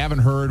morning, if you haven't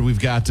heard, we've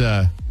got...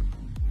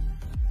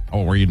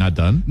 were you not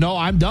done? No,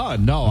 I'm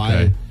done. No,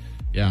 Okay.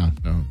 No.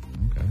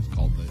 Okay. It's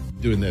called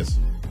doing this.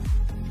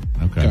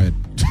 Okay. Go ahead.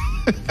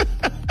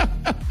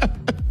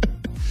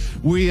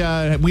 We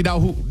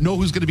now know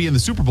who's going to be in the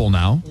Super Bowl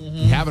now.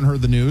 You haven't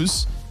heard the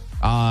news.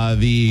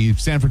 The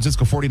San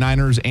Francisco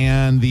 49ers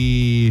and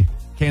the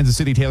Kansas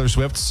City Taylor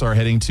Swifts are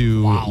heading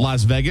to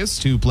Las Vegas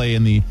to play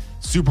in the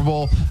Super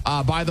Bowl.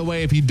 By the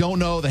way, if you don't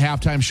know, the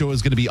halftime show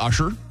is going to be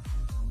Usher.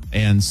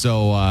 And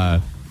so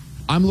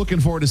I'm looking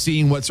forward to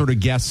seeing what sort of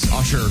guests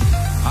Usher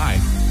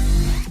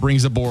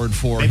brings aboard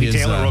for Maybe his...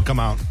 Taylor will come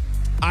out.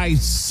 I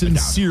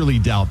sincerely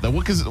doubt that.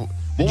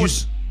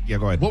 Yeah,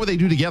 go ahead. What would they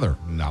do together?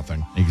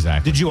 Nothing.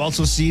 Exactly. Did you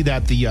also see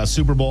that the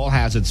Super Bowl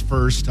has its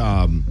first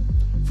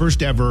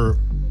ever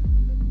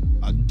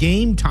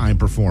game time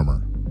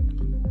performer?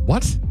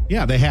 What?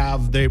 Yeah,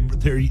 they're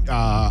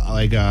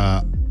like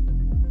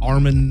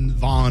Armin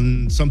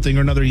von something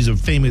or another. He's a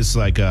famous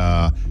like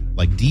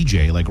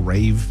DJ, like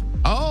rave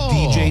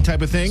DJ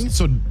type of thing.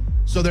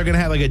 So they're gonna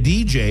have like a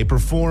DJ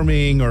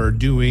performing or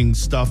doing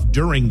stuff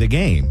during the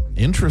game.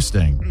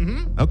 Interesting.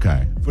 Mm-hmm.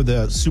 Okay. For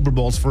the Super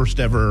Bowl's first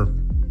ever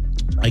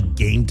like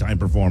game time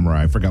performer.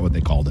 I forgot what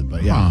they called it,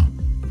 but yeah.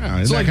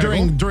 Yeah, so like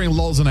during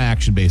lulls in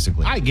action,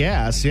 basically. I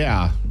guess,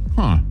 yeah.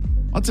 Huh.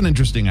 That's an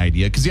interesting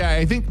idea because,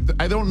 I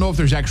don't know if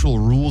there's actual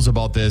rules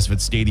about this, if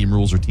it's stadium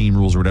rules or team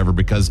rules or whatever,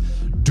 because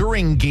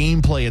during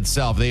gameplay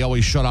itself, they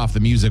always shut off the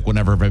music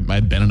whenever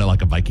I've been in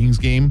like a Vikings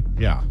game.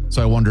 Yeah.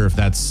 So I wonder if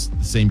that's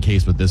the same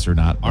case with this or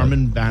not.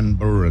 Armin van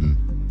Buuren.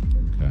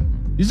 Okay.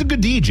 He's a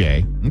good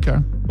DJ. Okay.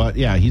 But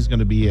yeah, he's going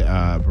to be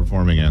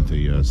performing at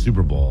the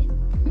Super Bowl.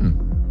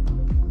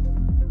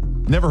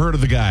 Never heard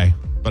of the guy,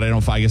 but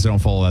I guess I don't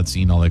follow that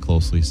scene all that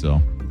closely,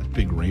 so.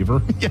 Big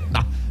raver. Yeah,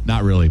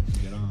 not really.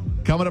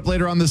 Coming up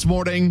later on this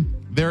morning,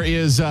 there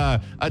is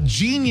a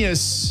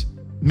genius,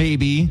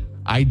 maybe,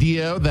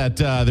 idea that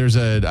there's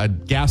a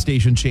gas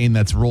station chain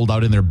that's rolled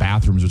out in their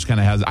bathrooms, which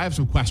kind of has... I have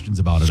some questions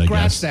about it, I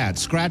guess.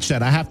 Scratch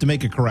that. I have to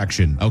make a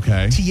correction.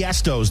 Okay.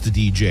 Tiesto's the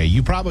DJ.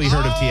 You probably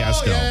heard of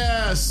Tiesto.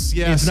 Yes.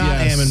 It's not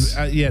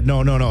Ammon.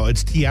 No.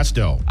 It's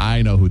Tiesto.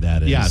 I know who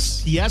that is.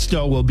 Yes.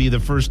 Tiesto will be the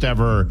first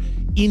ever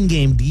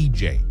in-game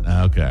DJ.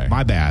 Okay.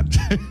 My bad.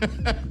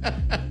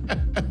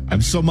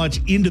 I'm so much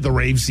into the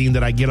rave scene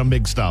that I get them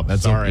mixed up.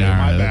 That's all right.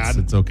 My bad.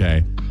 It's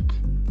okay.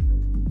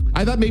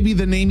 I thought maybe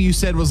the name you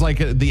said was like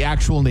the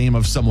actual name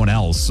of someone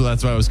else. So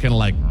that's why I was kind of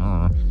like,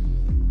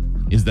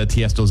 is that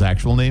Tiesto's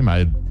actual name?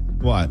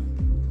 What?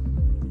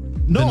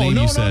 No. Okay.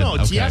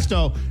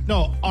 Tiesto.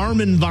 No,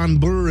 Armin van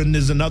Buuren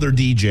is another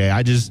DJ.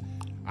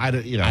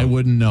 I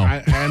wouldn't know.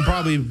 I'm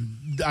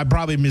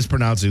probably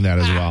mispronouncing that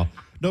as well.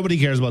 Nobody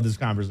cares about this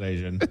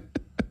conversation.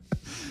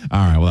 All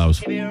right. Well, that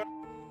was...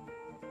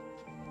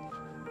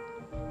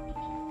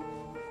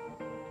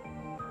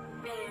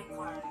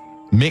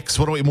 Mix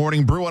 108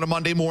 Morning Brew on a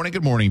Monday morning.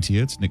 Good morning to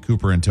you. It's Nick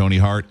Cooper and Tony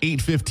Hart.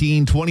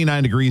 8:15,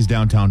 29 degrees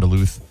downtown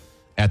Duluth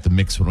at the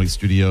Mix 108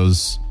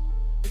 studios.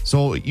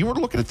 So you were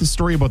looking at the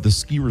story about the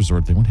ski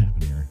resort thing. What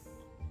happened here?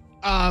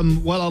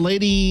 Well, a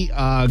lady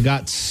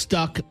got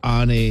stuck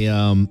on a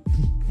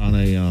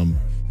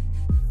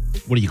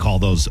what do you call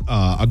those?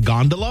 A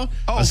gondola?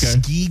 Oh, okay. A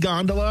ski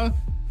gondola?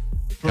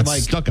 Got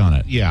stuck on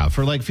it. Yeah,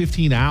 for like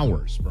 15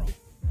 hours, bro.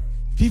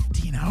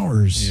 15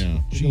 hours?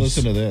 Yeah.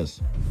 Listen to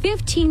this.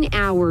 15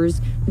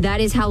 hours.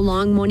 That is how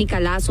long Monica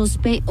Lazo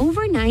spent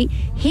overnight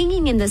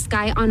hanging in the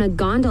sky on a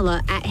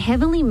gondola at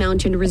Heavenly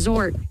Mountain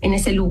Resort. En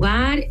ese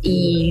lugar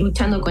y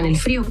luchando con el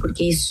frío porque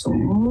hizo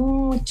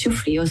mucho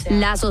frío.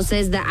 Lazo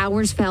says the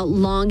hours felt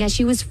long as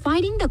she was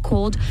fighting the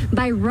cold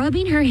by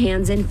rubbing her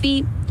hands and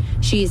feet.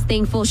 She is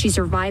thankful she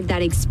survived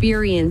that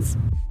experience.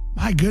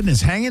 My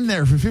goodness, hanging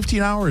there for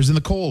 15 hours in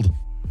the cold.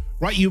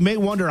 Right, you may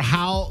wonder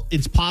how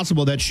it's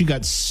possible that she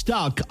got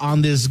stuck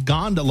on this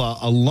gondola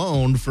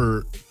alone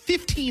for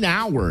 15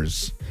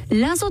 hours.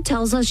 Lasso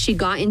tells us she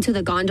got into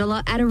the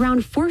gondola at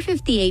around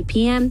 4:58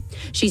 p.m.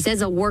 She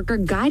says a worker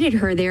guided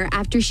her there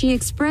after she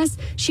expressed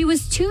she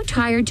was too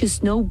tired to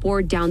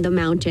snowboard down the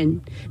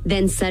mountain.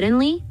 Then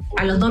suddenly,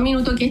 A los 2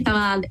 minutos que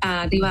estaba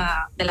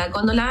arriba de la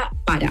góndola,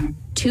 para.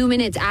 2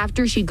 minutes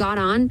after she got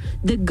on,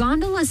 the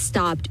gondola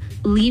stopped,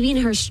 leaving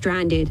her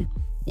stranded.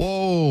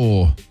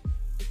 Whoa.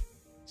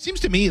 Seems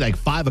to me like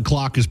 5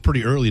 o'clock is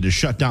pretty early to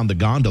shut down the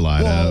gondola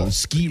at a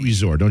ski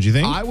resort, don't you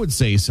think? I would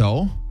say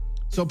so.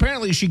 So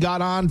apparently she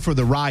got on for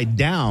the ride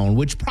down,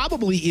 which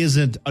probably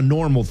isn't a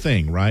normal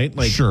thing, right?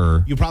 Like,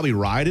 sure. You probably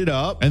ride it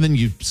up. And then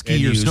you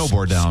ski or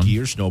snowboard down. Ski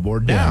or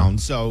snowboard down.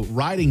 So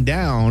riding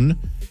down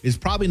is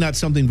probably not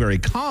something very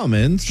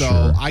common. So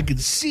Sure. I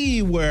could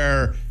see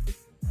where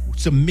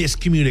some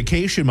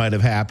miscommunication might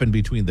have happened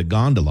between the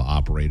gondola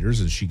operators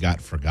and she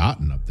got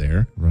forgotten up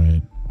there.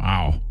 Right.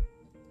 Wow.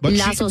 But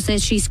Lasso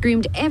says she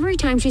screamed every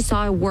time she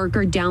saw a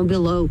worker down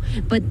below,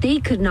 but they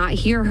could not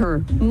hear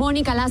her.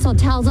 Monica Lasso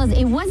tells us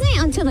it wasn't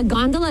until the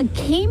gondola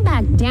came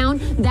back down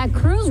that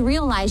crews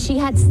realized she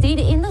had stayed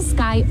in the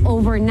sky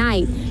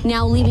overnight,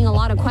 now leaving a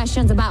lot of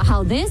questions about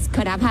how this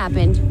could have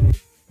happened.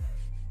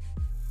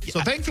 So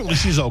thankfully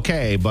she's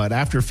okay, but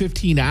after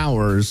 15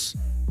 hours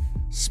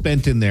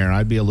spent in there,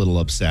 I'd be a little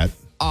upset.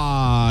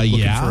 Looking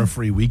for a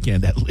free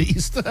weekend at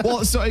least.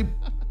 Well, so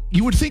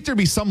you would think there'd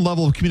be some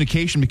level of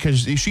communication because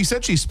she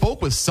said she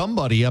spoke with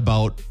somebody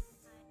about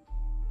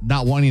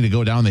not wanting to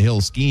go down the hill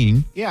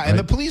skiing. Yeah, and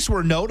the police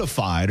were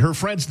notified. Her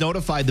friends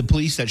notified the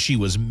police that she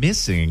was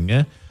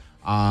missing.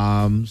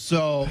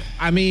 So,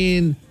 I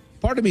mean,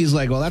 part of me is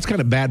like, well, that's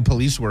kind of bad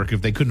police work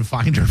if they couldn't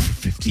find her for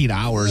 15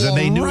 hours. Well, and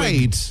they knew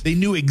right. they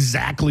knew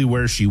exactly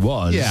where she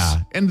was.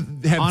 Yeah.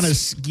 And on a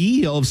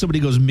ski hill, if somebody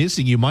goes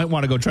missing, you might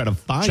want to go try to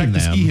find check them. the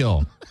ski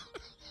hill.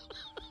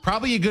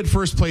 Probably a good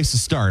first place to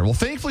start. Well,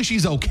 thankfully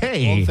she's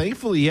okay. Well,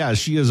 thankfully, yeah,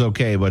 she is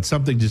okay, but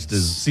something just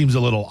seems a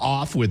little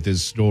off with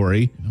this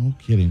story. No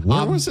kidding.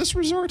 Where was this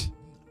resort?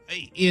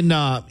 In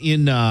Lake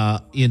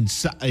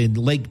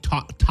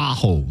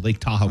Tahoe,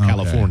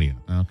 California.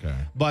 Okay.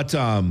 But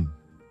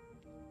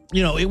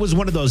it was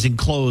one of those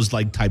enclosed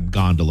type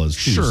gondolas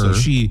too. Sure. So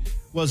she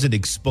wasn't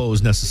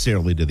exposed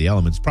necessarily to the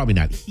elements. Probably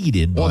not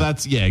heated. Well,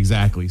 but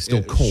exactly.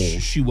 Still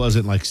cold. She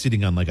wasn't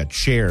sitting on a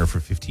chair for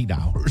 15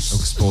 hours.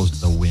 Exposed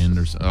to the wind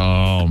or something.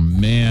 Oh,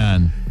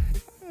 man.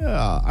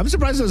 Yeah. I'm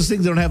surprised those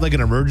things don't have an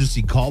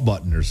emergency call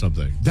button or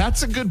something.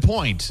 That's a good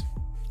point.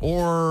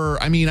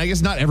 Or, I mean, I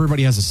guess not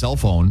everybody has a cell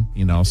phone.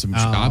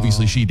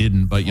 Obviously she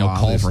didn't, but,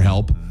 call for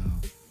help.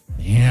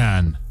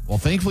 Man. Well,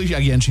 thankfully,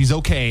 again, she's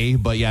okay.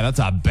 But, yeah, that's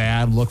a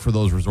bad look for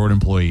those resort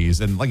employees.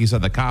 And like you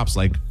said, the cops,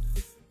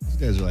 these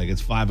guys are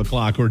it's 5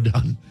 o'clock. We're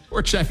done.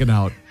 We're checking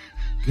out.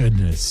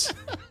 Goodness.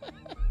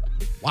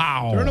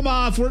 Wow. Turn them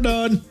off. We're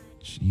done.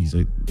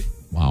 Jeez.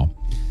 Wow.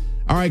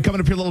 All right. Coming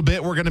up here a little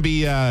bit, we're going to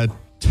be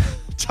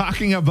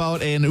talking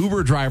about an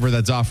Uber driver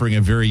that's offering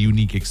a very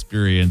unique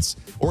experience,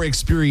 or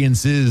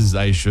experiences,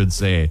 I should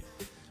say.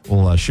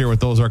 We'll share what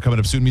those are coming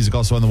up soon. Music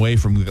also on the way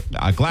from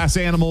Glass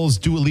Animals,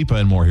 Dua Lipa,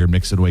 and more here.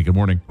 Mix It Away. Good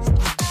morning.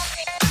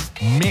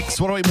 Mix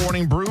 108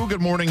 Morning Brew.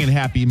 Good morning and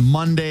happy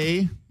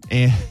Monday.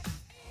 And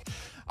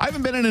I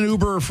haven't been in an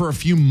Uber for a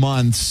few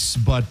months,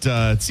 but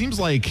it seems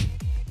like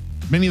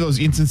many of those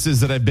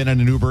instances that I've been in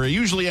an Uber, it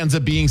usually ends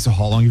up being, so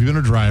how long have you been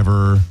a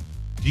driver?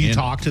 Do you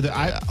talk to the...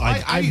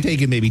 I've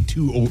taken maybe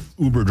 2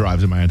 Uber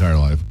drives in my entire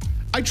life.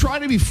 I try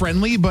to be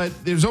friendly, but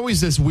there's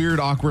always this weird,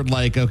 awkward,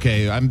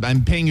 okay,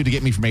 I'm paying you to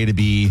get me from A to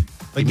B.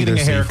 Getting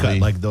a haircut,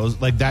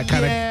 that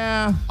kind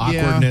of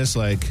awkwardness,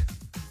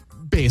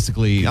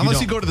 basically, unless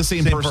you go to the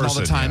same person all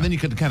the time, then you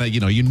could kind of,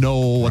 know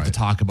what to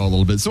talk about a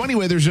little bit. So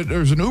anyway, there's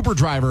an Uber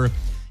driver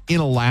in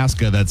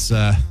Alaska that's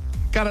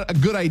got a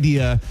good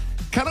idea.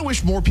 Kind of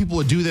wish more people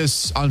would do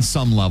this on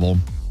some level.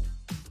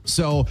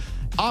 So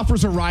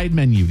offers a ride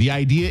menu. The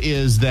idea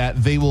is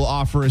that they will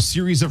offer a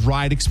series of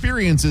ride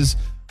experiences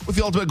with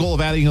the ultimate goal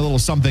of adding a little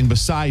something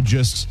beside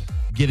just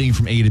getting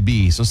from A to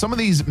B. So some of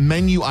these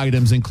menu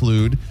items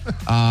include,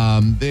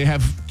 they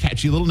have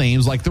catchy little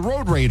names like the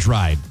Road Rage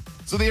Ride.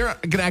 So they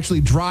can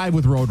actually drive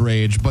with road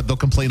rage, but they'll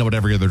complain about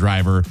every other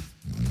driver,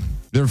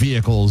 their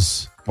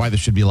vehicles, why this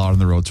should be allowed on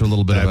the road. So a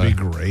little bit That'd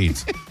be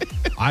great.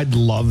 I'd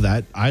love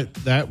that.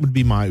 That would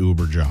be my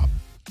Uber job.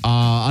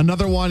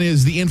 Another one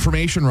is the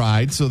information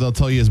ride. So they'll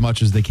tell you as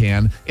much as they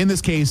can. In this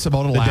case,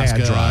 about Alaska.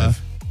 The dad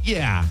drive.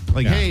 Yeah.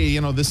 Hey,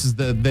 this is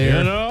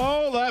there.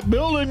 That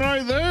building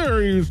right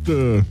there used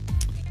to...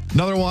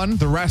 Another one,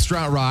 the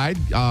restaurant ride,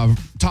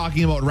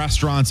 talking about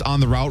restaurants on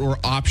the route or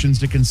options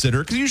to consider.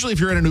 Because usually if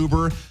you're in an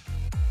Uber,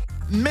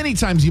 many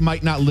times you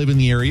might not live in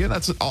the area.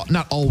 That's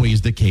not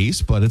always the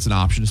case, but it's an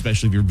option,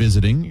 especially if you're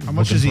visiting. How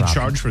much does he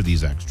charge for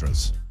these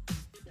extras?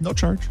 No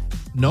charge.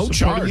 No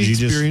charge. Part of the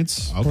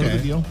experience. Okay. Part of the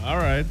deal. All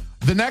right.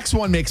 The next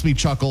one makes me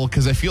chuckle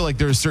because I feel like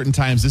there's certain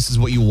times this is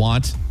what you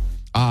want.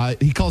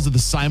 He calls it the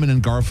Simon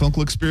and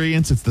Garfunkel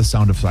experience. It's the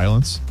sound of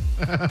silence.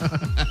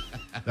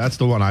 That's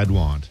the one I'd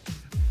want.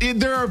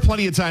 There are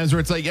plenty of times where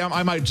it's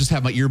I might just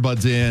have my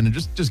earbuds in and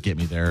just get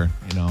me there,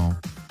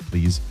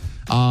 please.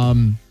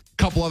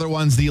 Couple other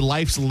ones, the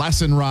Life's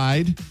Lesson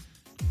Ride.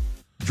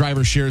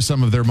 Driver shares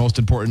some of their most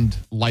important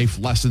life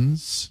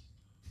lessons.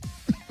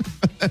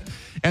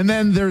 And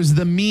then there's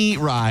the Me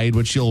Ride,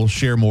 which you'll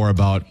share more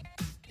about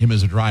him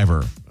as a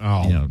driver.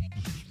 Oh,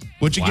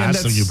 which again,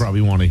 last thing you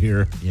probably want to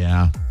hear.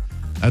 Yeah.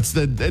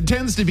 It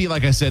tends to be,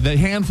 like I said, the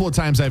handful of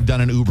times I've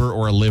done an Uber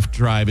or a Lyft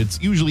drive,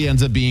 it usually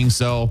ends up being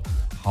how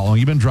long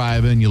you been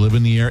driving, you live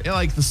in the area,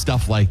 like the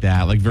stuff like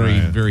that, like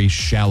very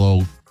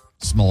shallow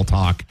small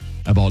talk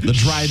about the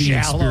driving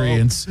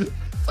experience.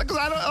 Like,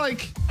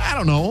 I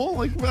don't know.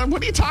 Like,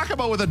 what do you talk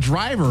about with a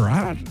driver?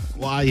 I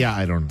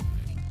don't know.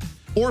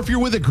 Or if you're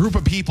with a group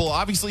of people,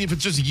 obviously if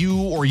it's just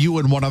you or you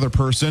and one other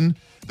person,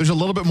 there's a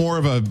little bit more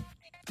of a,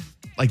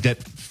 like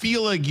that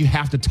feel like you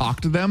have to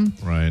talk to them.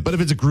 Right. But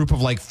if it's a group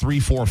of like 3,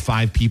 4,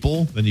 5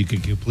 people, then you can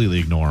completely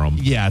ignore them.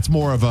 Yeah, it's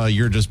more of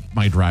you're just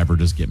my driver,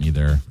 just get me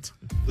there.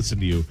 Listen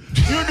to you.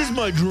 You're just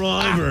my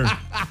driver.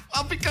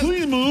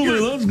 Please move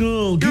it. Let's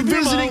go.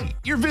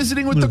 You're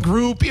visiting with the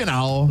group,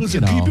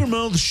 Listen, keep your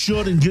mouth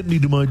shut and get me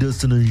to my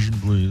destination,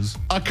 please.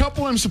 A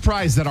couple I'm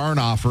surprised that aren't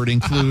offered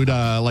include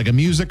like a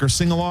music or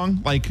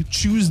sing-along. Like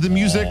choose the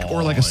music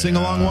or like a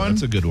sing-along one.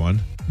 That's a good one.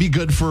 Be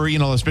good for,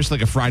 especially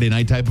like a Friday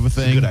night type of a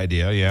thing. Good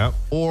idea, yeah.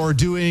 Or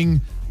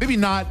doing maybe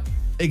not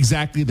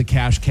exactly the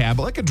cash cab,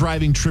 but like a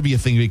driving trivia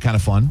thing would be kind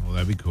of fun. Well,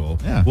 that'd be cool.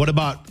 Yeah. What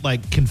about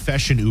like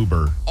confession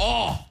Uber?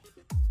 Oh.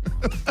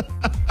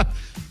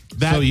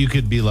 So you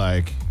could be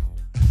like,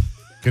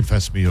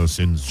 confess me your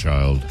sins,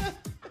 child.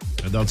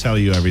 And they'll tell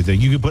you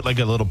everything. You could put like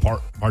a little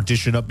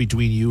partition up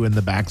between you and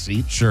the back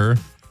seat. Sure.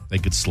 They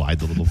could slide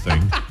the little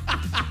thing.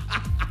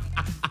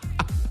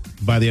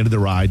 By the end of the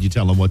ride, you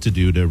tell them what to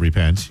do to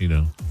repent.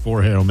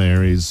 4 Hail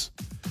Marys.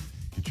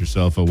 Get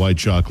yourself a white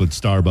chocolate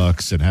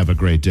Starbucks and have a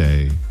great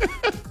day.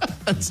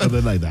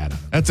 Something like that.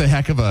 That's a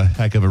heck of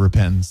a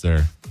repentance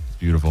there. It's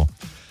beautiful.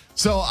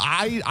 So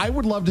I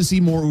would love to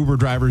see more Uber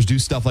drivers do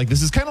stuff like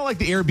this. It's kind of like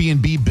the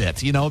Airbnb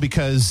bit,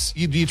 because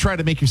you try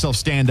to make yourself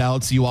stand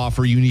out, so you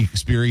offer unique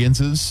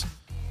experiences.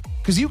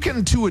 Because you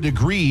can, to a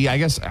degree, I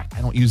guess I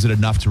don't use it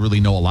enough to really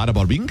know a lot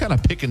about it, but you can kind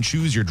of pick and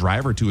choose your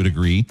driver to a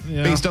degree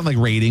based on like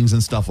ratings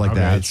and stuff like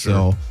that.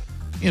 Sure.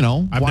 So,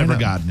 I've never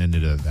gotten into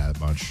that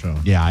much. So.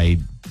 Yeah, I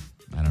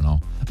don't know.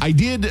 I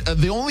did.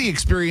 The only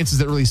experiences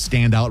that really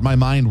stand out in my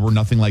mind were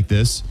nothing like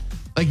this.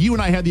 Like you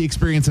and I had the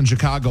experience in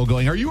Chicago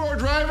going, are you our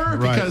driver?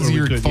 Right, because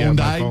your phone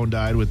died. My phone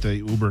died with the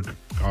Uber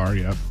car,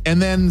 yep.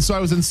 And then, so I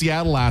was in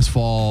Seattle last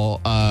fall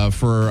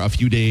for a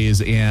few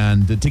days,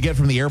 and to get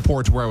from the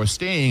airport to where I was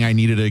staying, I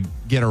needed to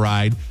get a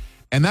ride.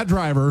 And that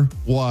driver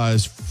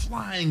was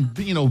flying,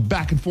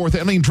 back and forth.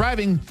 I mean,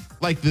 driving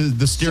like the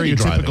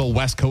stereotypical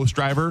West Coast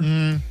driver,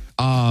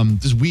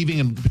 just weaving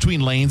in between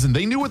lanes. And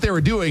they knew what they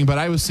were doing, but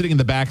I was sitting in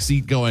the back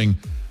seat going,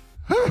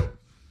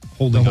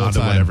 holding on to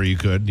whatever you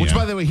could. Which,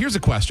 by the way, here's a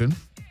question.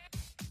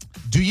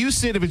 Do you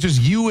sit, if it's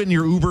just you and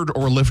your Uber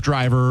or Lyft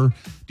driver,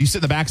 do you sit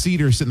in the back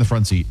seat or sit in the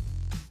front seat?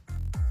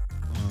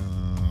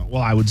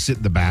 Well, I would sit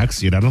in the back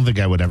seat. I don't think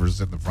I would ever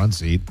sit in the front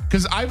seat.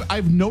 Because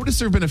I've noticed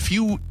there have been a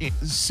few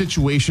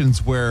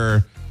situations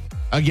where,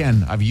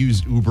 again, I've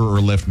used Uber or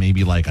Lyft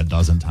maybe like a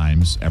dozen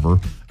times ever.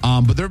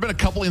 But there have been a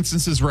couple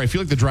instances where I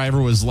feel like the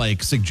driver was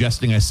like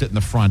suggesting I sit in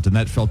the front, and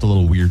that felt a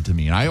little weird to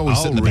me. And I always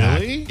sit in the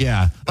back.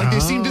 Yeah. Like they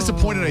seem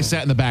disappointed I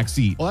sat in the back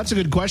seat. Well, that's a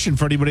good question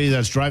for anybody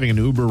that's driving an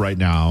Uber right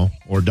now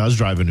or does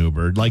drive an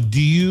Uber. Like,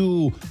 do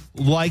you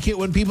like it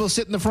when people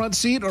sit in the front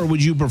seat, or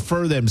would you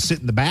prefer them sit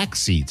in the back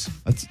seat?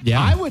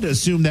 I would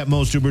assume that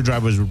most Uber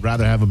drivers would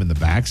rather have them in the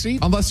back seat.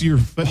 Unless you're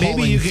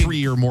hauling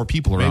 3 or more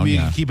people around. Maybe you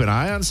can keep an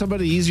eye on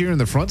somebody easier in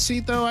the front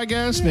seat, though, I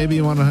guess. Yeah. Maybe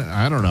you want to,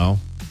 I don't know.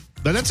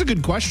 But that's a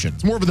good question.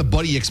 It's more of the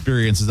buddy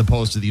experience as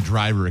opposed to the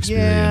driver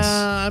experience.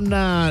 Yeah, I'm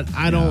not.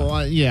 I don't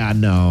want. Yeah,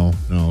 no.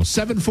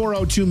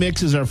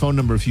 7402-MIX is our phone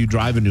number if you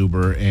drive an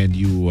Uber, and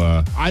you.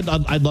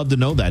 I'd love to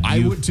know that. I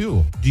would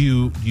too.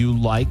 Do you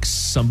like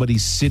somebody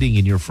sitting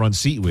in your front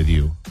seat with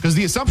you? Because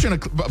the assumption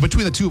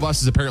between the two of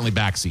us is apparently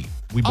backseat.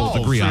 We both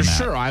agree on that.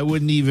 Sure. I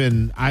wouldn't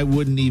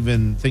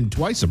even think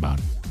twice about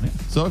it. Yeah.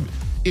 So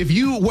if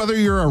you, whether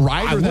you're a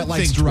rider that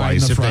likes to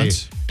ride in the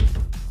front.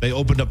 They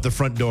opened up the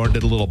front door and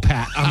did a little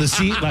pat on the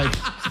seat, like,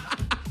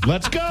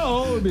 let's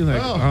go. It'd be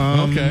like,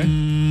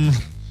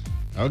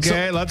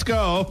 okay, let's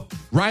go.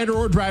 Rider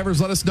or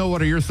drivers, let us know,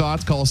 what are your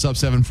thoughts. Call us up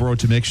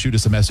 7402-MIX. Shoot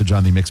us a message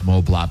on the Mix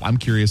mobile app. I'm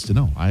curious to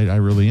know. I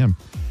really am.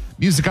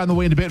 Music on the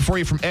way in a bit for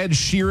you from Ed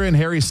Sheeran,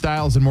 Harry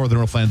Styles, and more than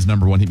Northland's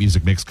number one hit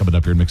music mix coming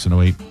up here in Mix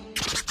 108.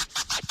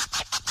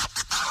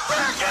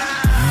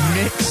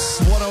 Mix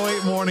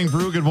 108 Morning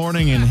Brew. Good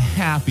morning and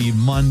happy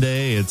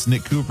Monday. It's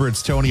Nick Cooper.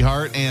 It's Tony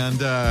Hart.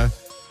 And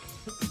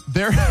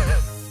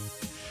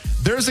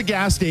there's a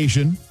gas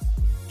station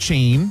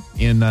chain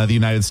in the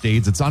United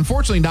States. It's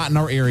unfortunately not in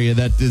our area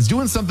that is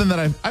doing something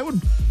that I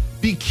would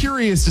be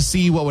curious to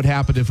see what would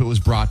happen if it was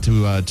brought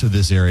to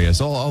this area.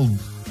 So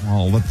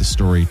I'll let the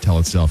story tell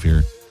itself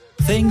here.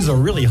 Things are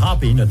really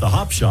hopping at the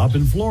Hop Shop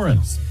in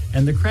Florence,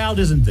 and the crowd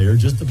isn't there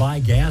just to buy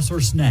gas or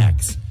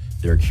snacks.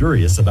 They're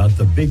curious about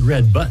the big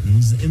red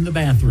buttons in the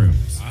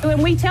bathrooms.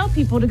 And we tell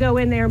people to go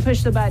in there and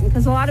push the button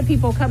because a lot of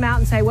people come out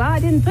and say, well, I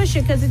didn't push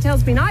it because it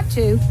tells me not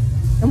to.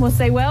 And we'll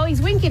say, well,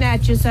 he's winking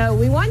at you, so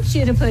we want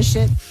you to push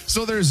it.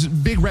 So there's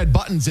big red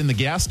buttons in the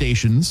gas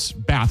stations,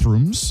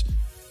 bathrooms.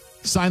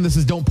 Sign that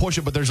says don't push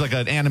it, but there's like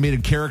an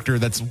animated character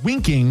that's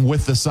winking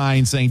with the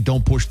sign saying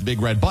don't push the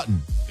big red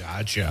button.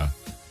 Gotcha.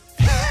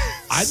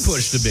 I'd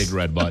push the big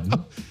red button.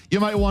 You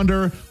might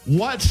wonder,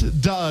 what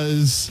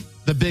does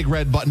the big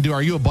red button do?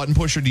 Are you a button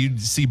pusher? Do you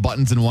see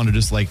buttons and want to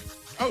just like,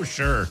 oh,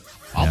 sure.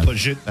 I'll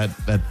push it.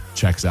 That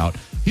checks out.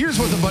 Here's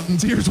what the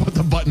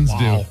buttons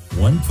do.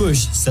 One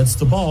push sets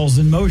the balls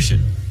in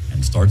motion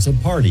and starts a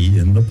party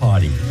in the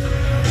potty.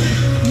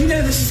 You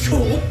know this is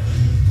cool.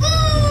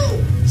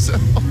 So.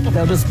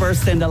 They'll just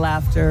burst into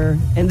laughter,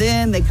 and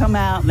then they come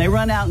out and they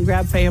run out and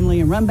grab family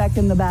and run back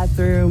in the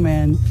bathroom,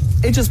 and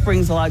it just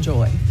brings a lot of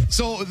joy.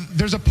 So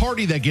there's a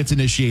party that gets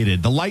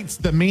initiated.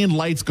 The main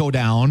lights go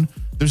down.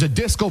 There's a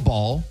disco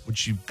ball,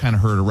 which you kind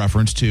of heard a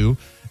reference to,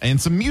 and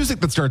some music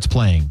that starts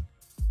playing.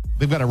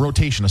 They've got a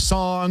rotation of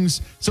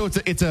songs. So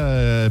it's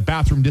a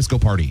bathroom disco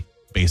party,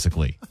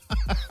 basically.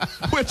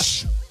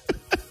 Which,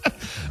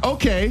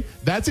 okay,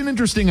 that's an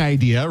interesting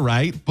idea,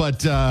 right?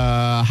 But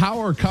how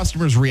are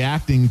customers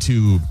reacting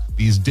to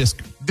these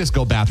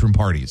disco bathroom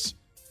parties?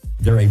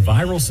 They're a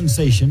viral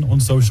sensation on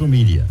social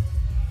media.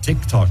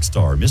 TikTok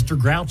star Mr.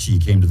 Grouchy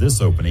came to this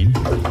opening,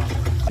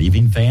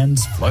 leaving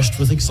fans flushed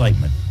with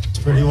excitement. It's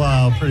pretty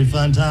wild, pretty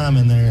fun time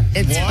in there.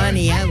 It's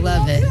funny. I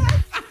love it.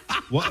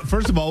 What,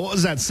 first of all, what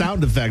was that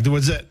sound effect?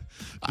 Was it?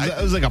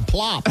 It was like a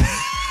plop.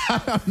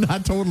 I'm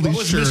not totally what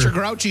was sure. Mr.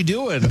 Grouchy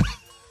doing?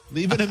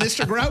 Leaving a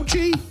Mr.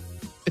 Grouchy?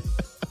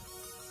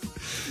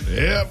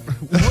 Yep.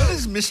 What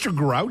is Mr.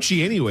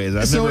 Grouchy anyways?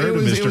 I've never heard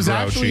of Mr.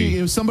 Grouchy.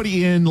 It was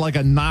somebody in like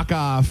a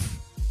knockoff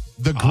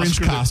the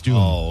Grinch costume.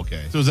 Oh,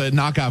 okay. So it was a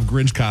knockoff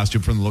Grinch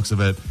costume from the looks of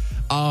it.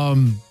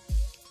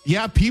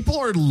 Yeah, people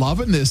are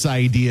loving this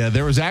idea.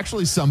 There was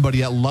actually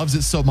somebody that loves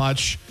it so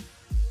much.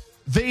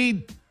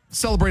 They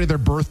celebrated their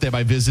birthday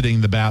by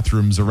visiting the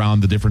bathrooms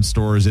around the different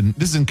stores, and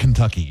this is in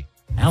Kentucky.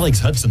 Alex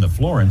Hudson of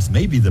Florence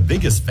may be the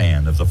biggest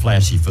fan of the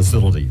flashy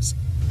facilities.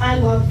 I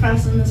love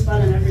pressing this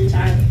button every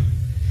time.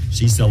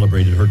 She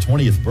celebrated her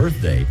 20th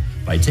birthday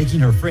by taking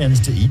her friends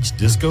to each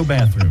disco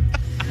bathroom.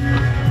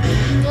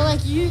 They're like,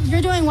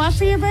 you're doing what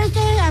for your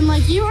birthday? I'm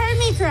like, you heard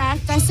me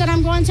correct. I said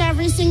I'm going to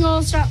every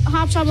single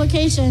Hop Shop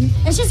location.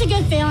 It's just a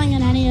good feeling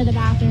in any of the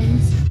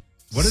bathrooms.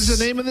 What is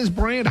the name of this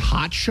brand?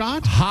 Hot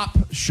Shot? Hop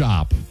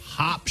Shop.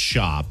 Hop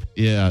Shop.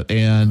 Yeah,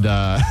 and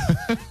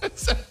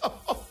so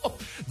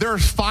there are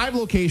 5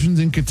 locations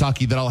in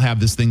Kentucky that'll have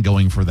this thing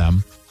going for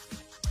them.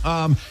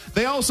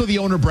 The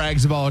owner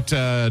brags about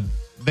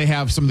they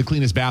have some of the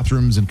cleanest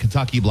bathrooms in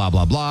Kentucky, blah,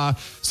 blah, blah.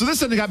 So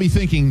this got me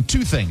thinking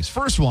 2 things.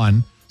 First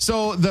one,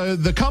 so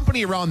the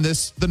company around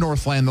the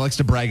Northland that likes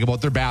to brag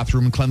about their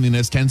bathroom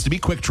cleanliness tends to be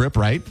Quick Trip,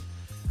 right?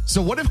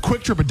 So what if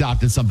Quick Trip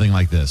adopted something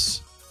like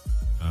this?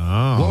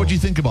 Oh. What would you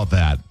think about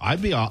that?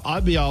 I'd be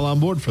all on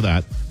board for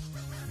that.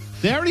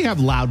 They already have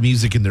loud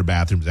music in their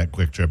bathrooms at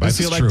Quick Trip. I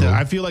feel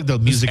like the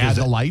music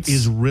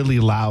is really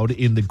loud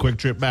in the Quick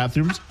Trip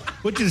bathrooms,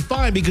 which is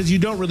fine because you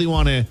don't really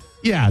want to.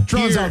 Yeah,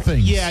 drowns out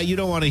things. Yeah, you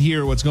don't want to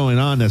hear what's going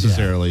on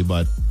necessarily,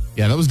 but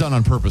yeah, that was done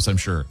on purpose, I'm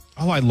sure.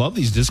 Oh, I love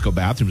these disco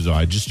bathrooms though.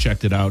 I just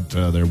checked it out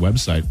their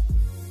website.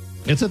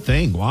 It's a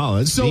thing. Wow,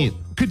 that's neat.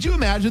 Could you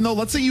imagine, though,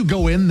 let's say you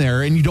go in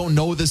there and you don't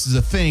know this is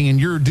a thing and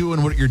you're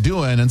doing what you're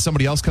doing and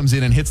somebody else comes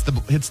in and hits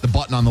the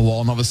button on the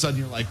wall and all of a sudden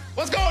you're like,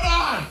 what's going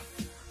on?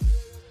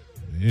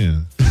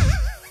 Yeah.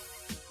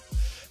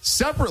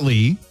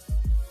 Separately,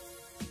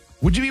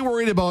 would you be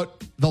worried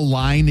about the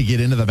line to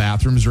get into the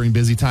bathrooms during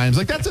busy times?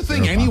 Like, that's a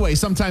thing anyway.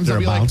 Sometimes they'll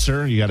be like,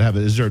 bouncer? You got to have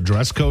is there a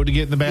dress code to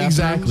get in the bathrooms?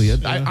 Exactly.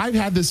 Yeah. I've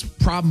had this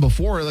problem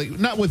before, like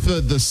not with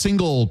the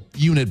single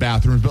unit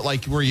bathrooms, but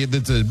like where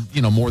it's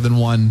more than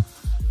one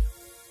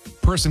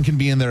person can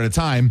be in there at a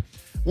time,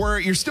 where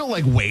you're still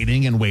like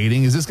waiting and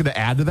waiting. Is this going to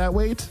add to that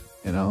wait?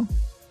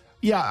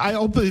 Yeah, I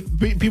hope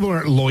people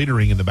aren't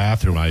loitering in the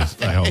bathroom. I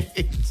hope.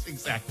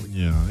 Exactly.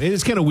 Yeah,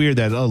 it's kind of weird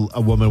that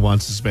a woman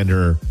wants to spend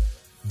her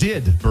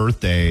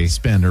birthday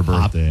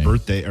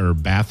or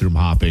bathroom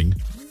hopping.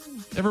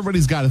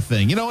 Everybody's got a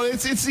thing.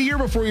 It's the year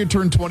before you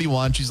turn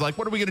 21. She's like,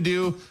 what are we going to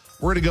do?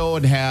 We're going to go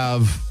and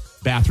have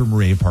bathroom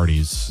rave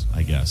parties,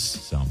 I guess.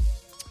 So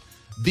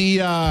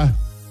the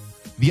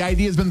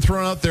idea has been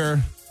thrown out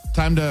there.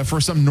 Time for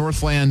some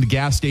Northland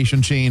gas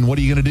station chain. What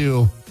are you going to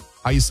do?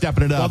 How are you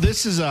stepping it up? Well,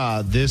 this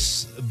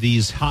is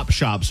these Hop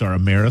Shops are a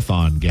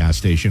marathon gas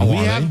station. We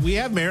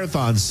have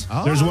marathons.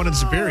 Oh. There's one in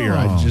Superior.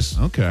 I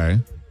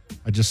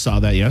just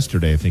saw that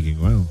yesterday,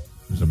 thinking, well,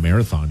 there's a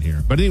marathon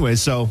here. But anyway,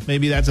 so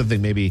maybe that's a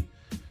thing. Maybe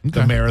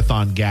the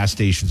marathon gas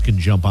stations can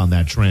jump on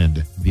that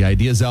trend. The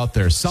idea's out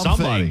there.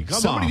 Somebody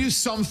do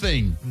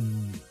something.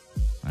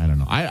 I don't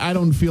know. I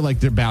don't feel like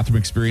their bathroom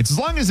experience. As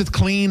long as it's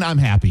clean, I'm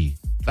happy.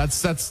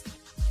 That's the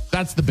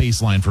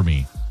baseline for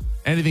me.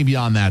 Anything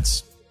beyond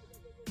that's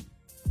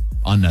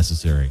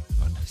unnecessary.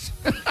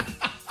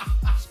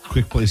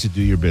 quick place to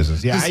do your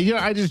business. Yeah,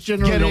 I just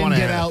generally don't want to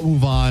get out,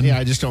 move on. Yeah,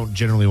 I just don't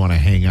generally want to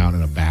hang out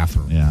in a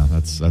bathroom. Yeah,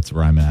 that's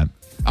where I'm at.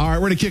 All right,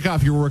 we're going to kick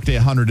off your workday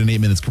 108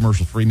 minutes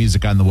commercial-free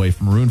music on the way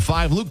from Maroon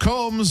 5. Luke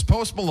Combs,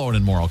 Post Malone,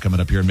 and more all coming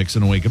up here in Mix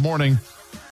and Away. Good morning.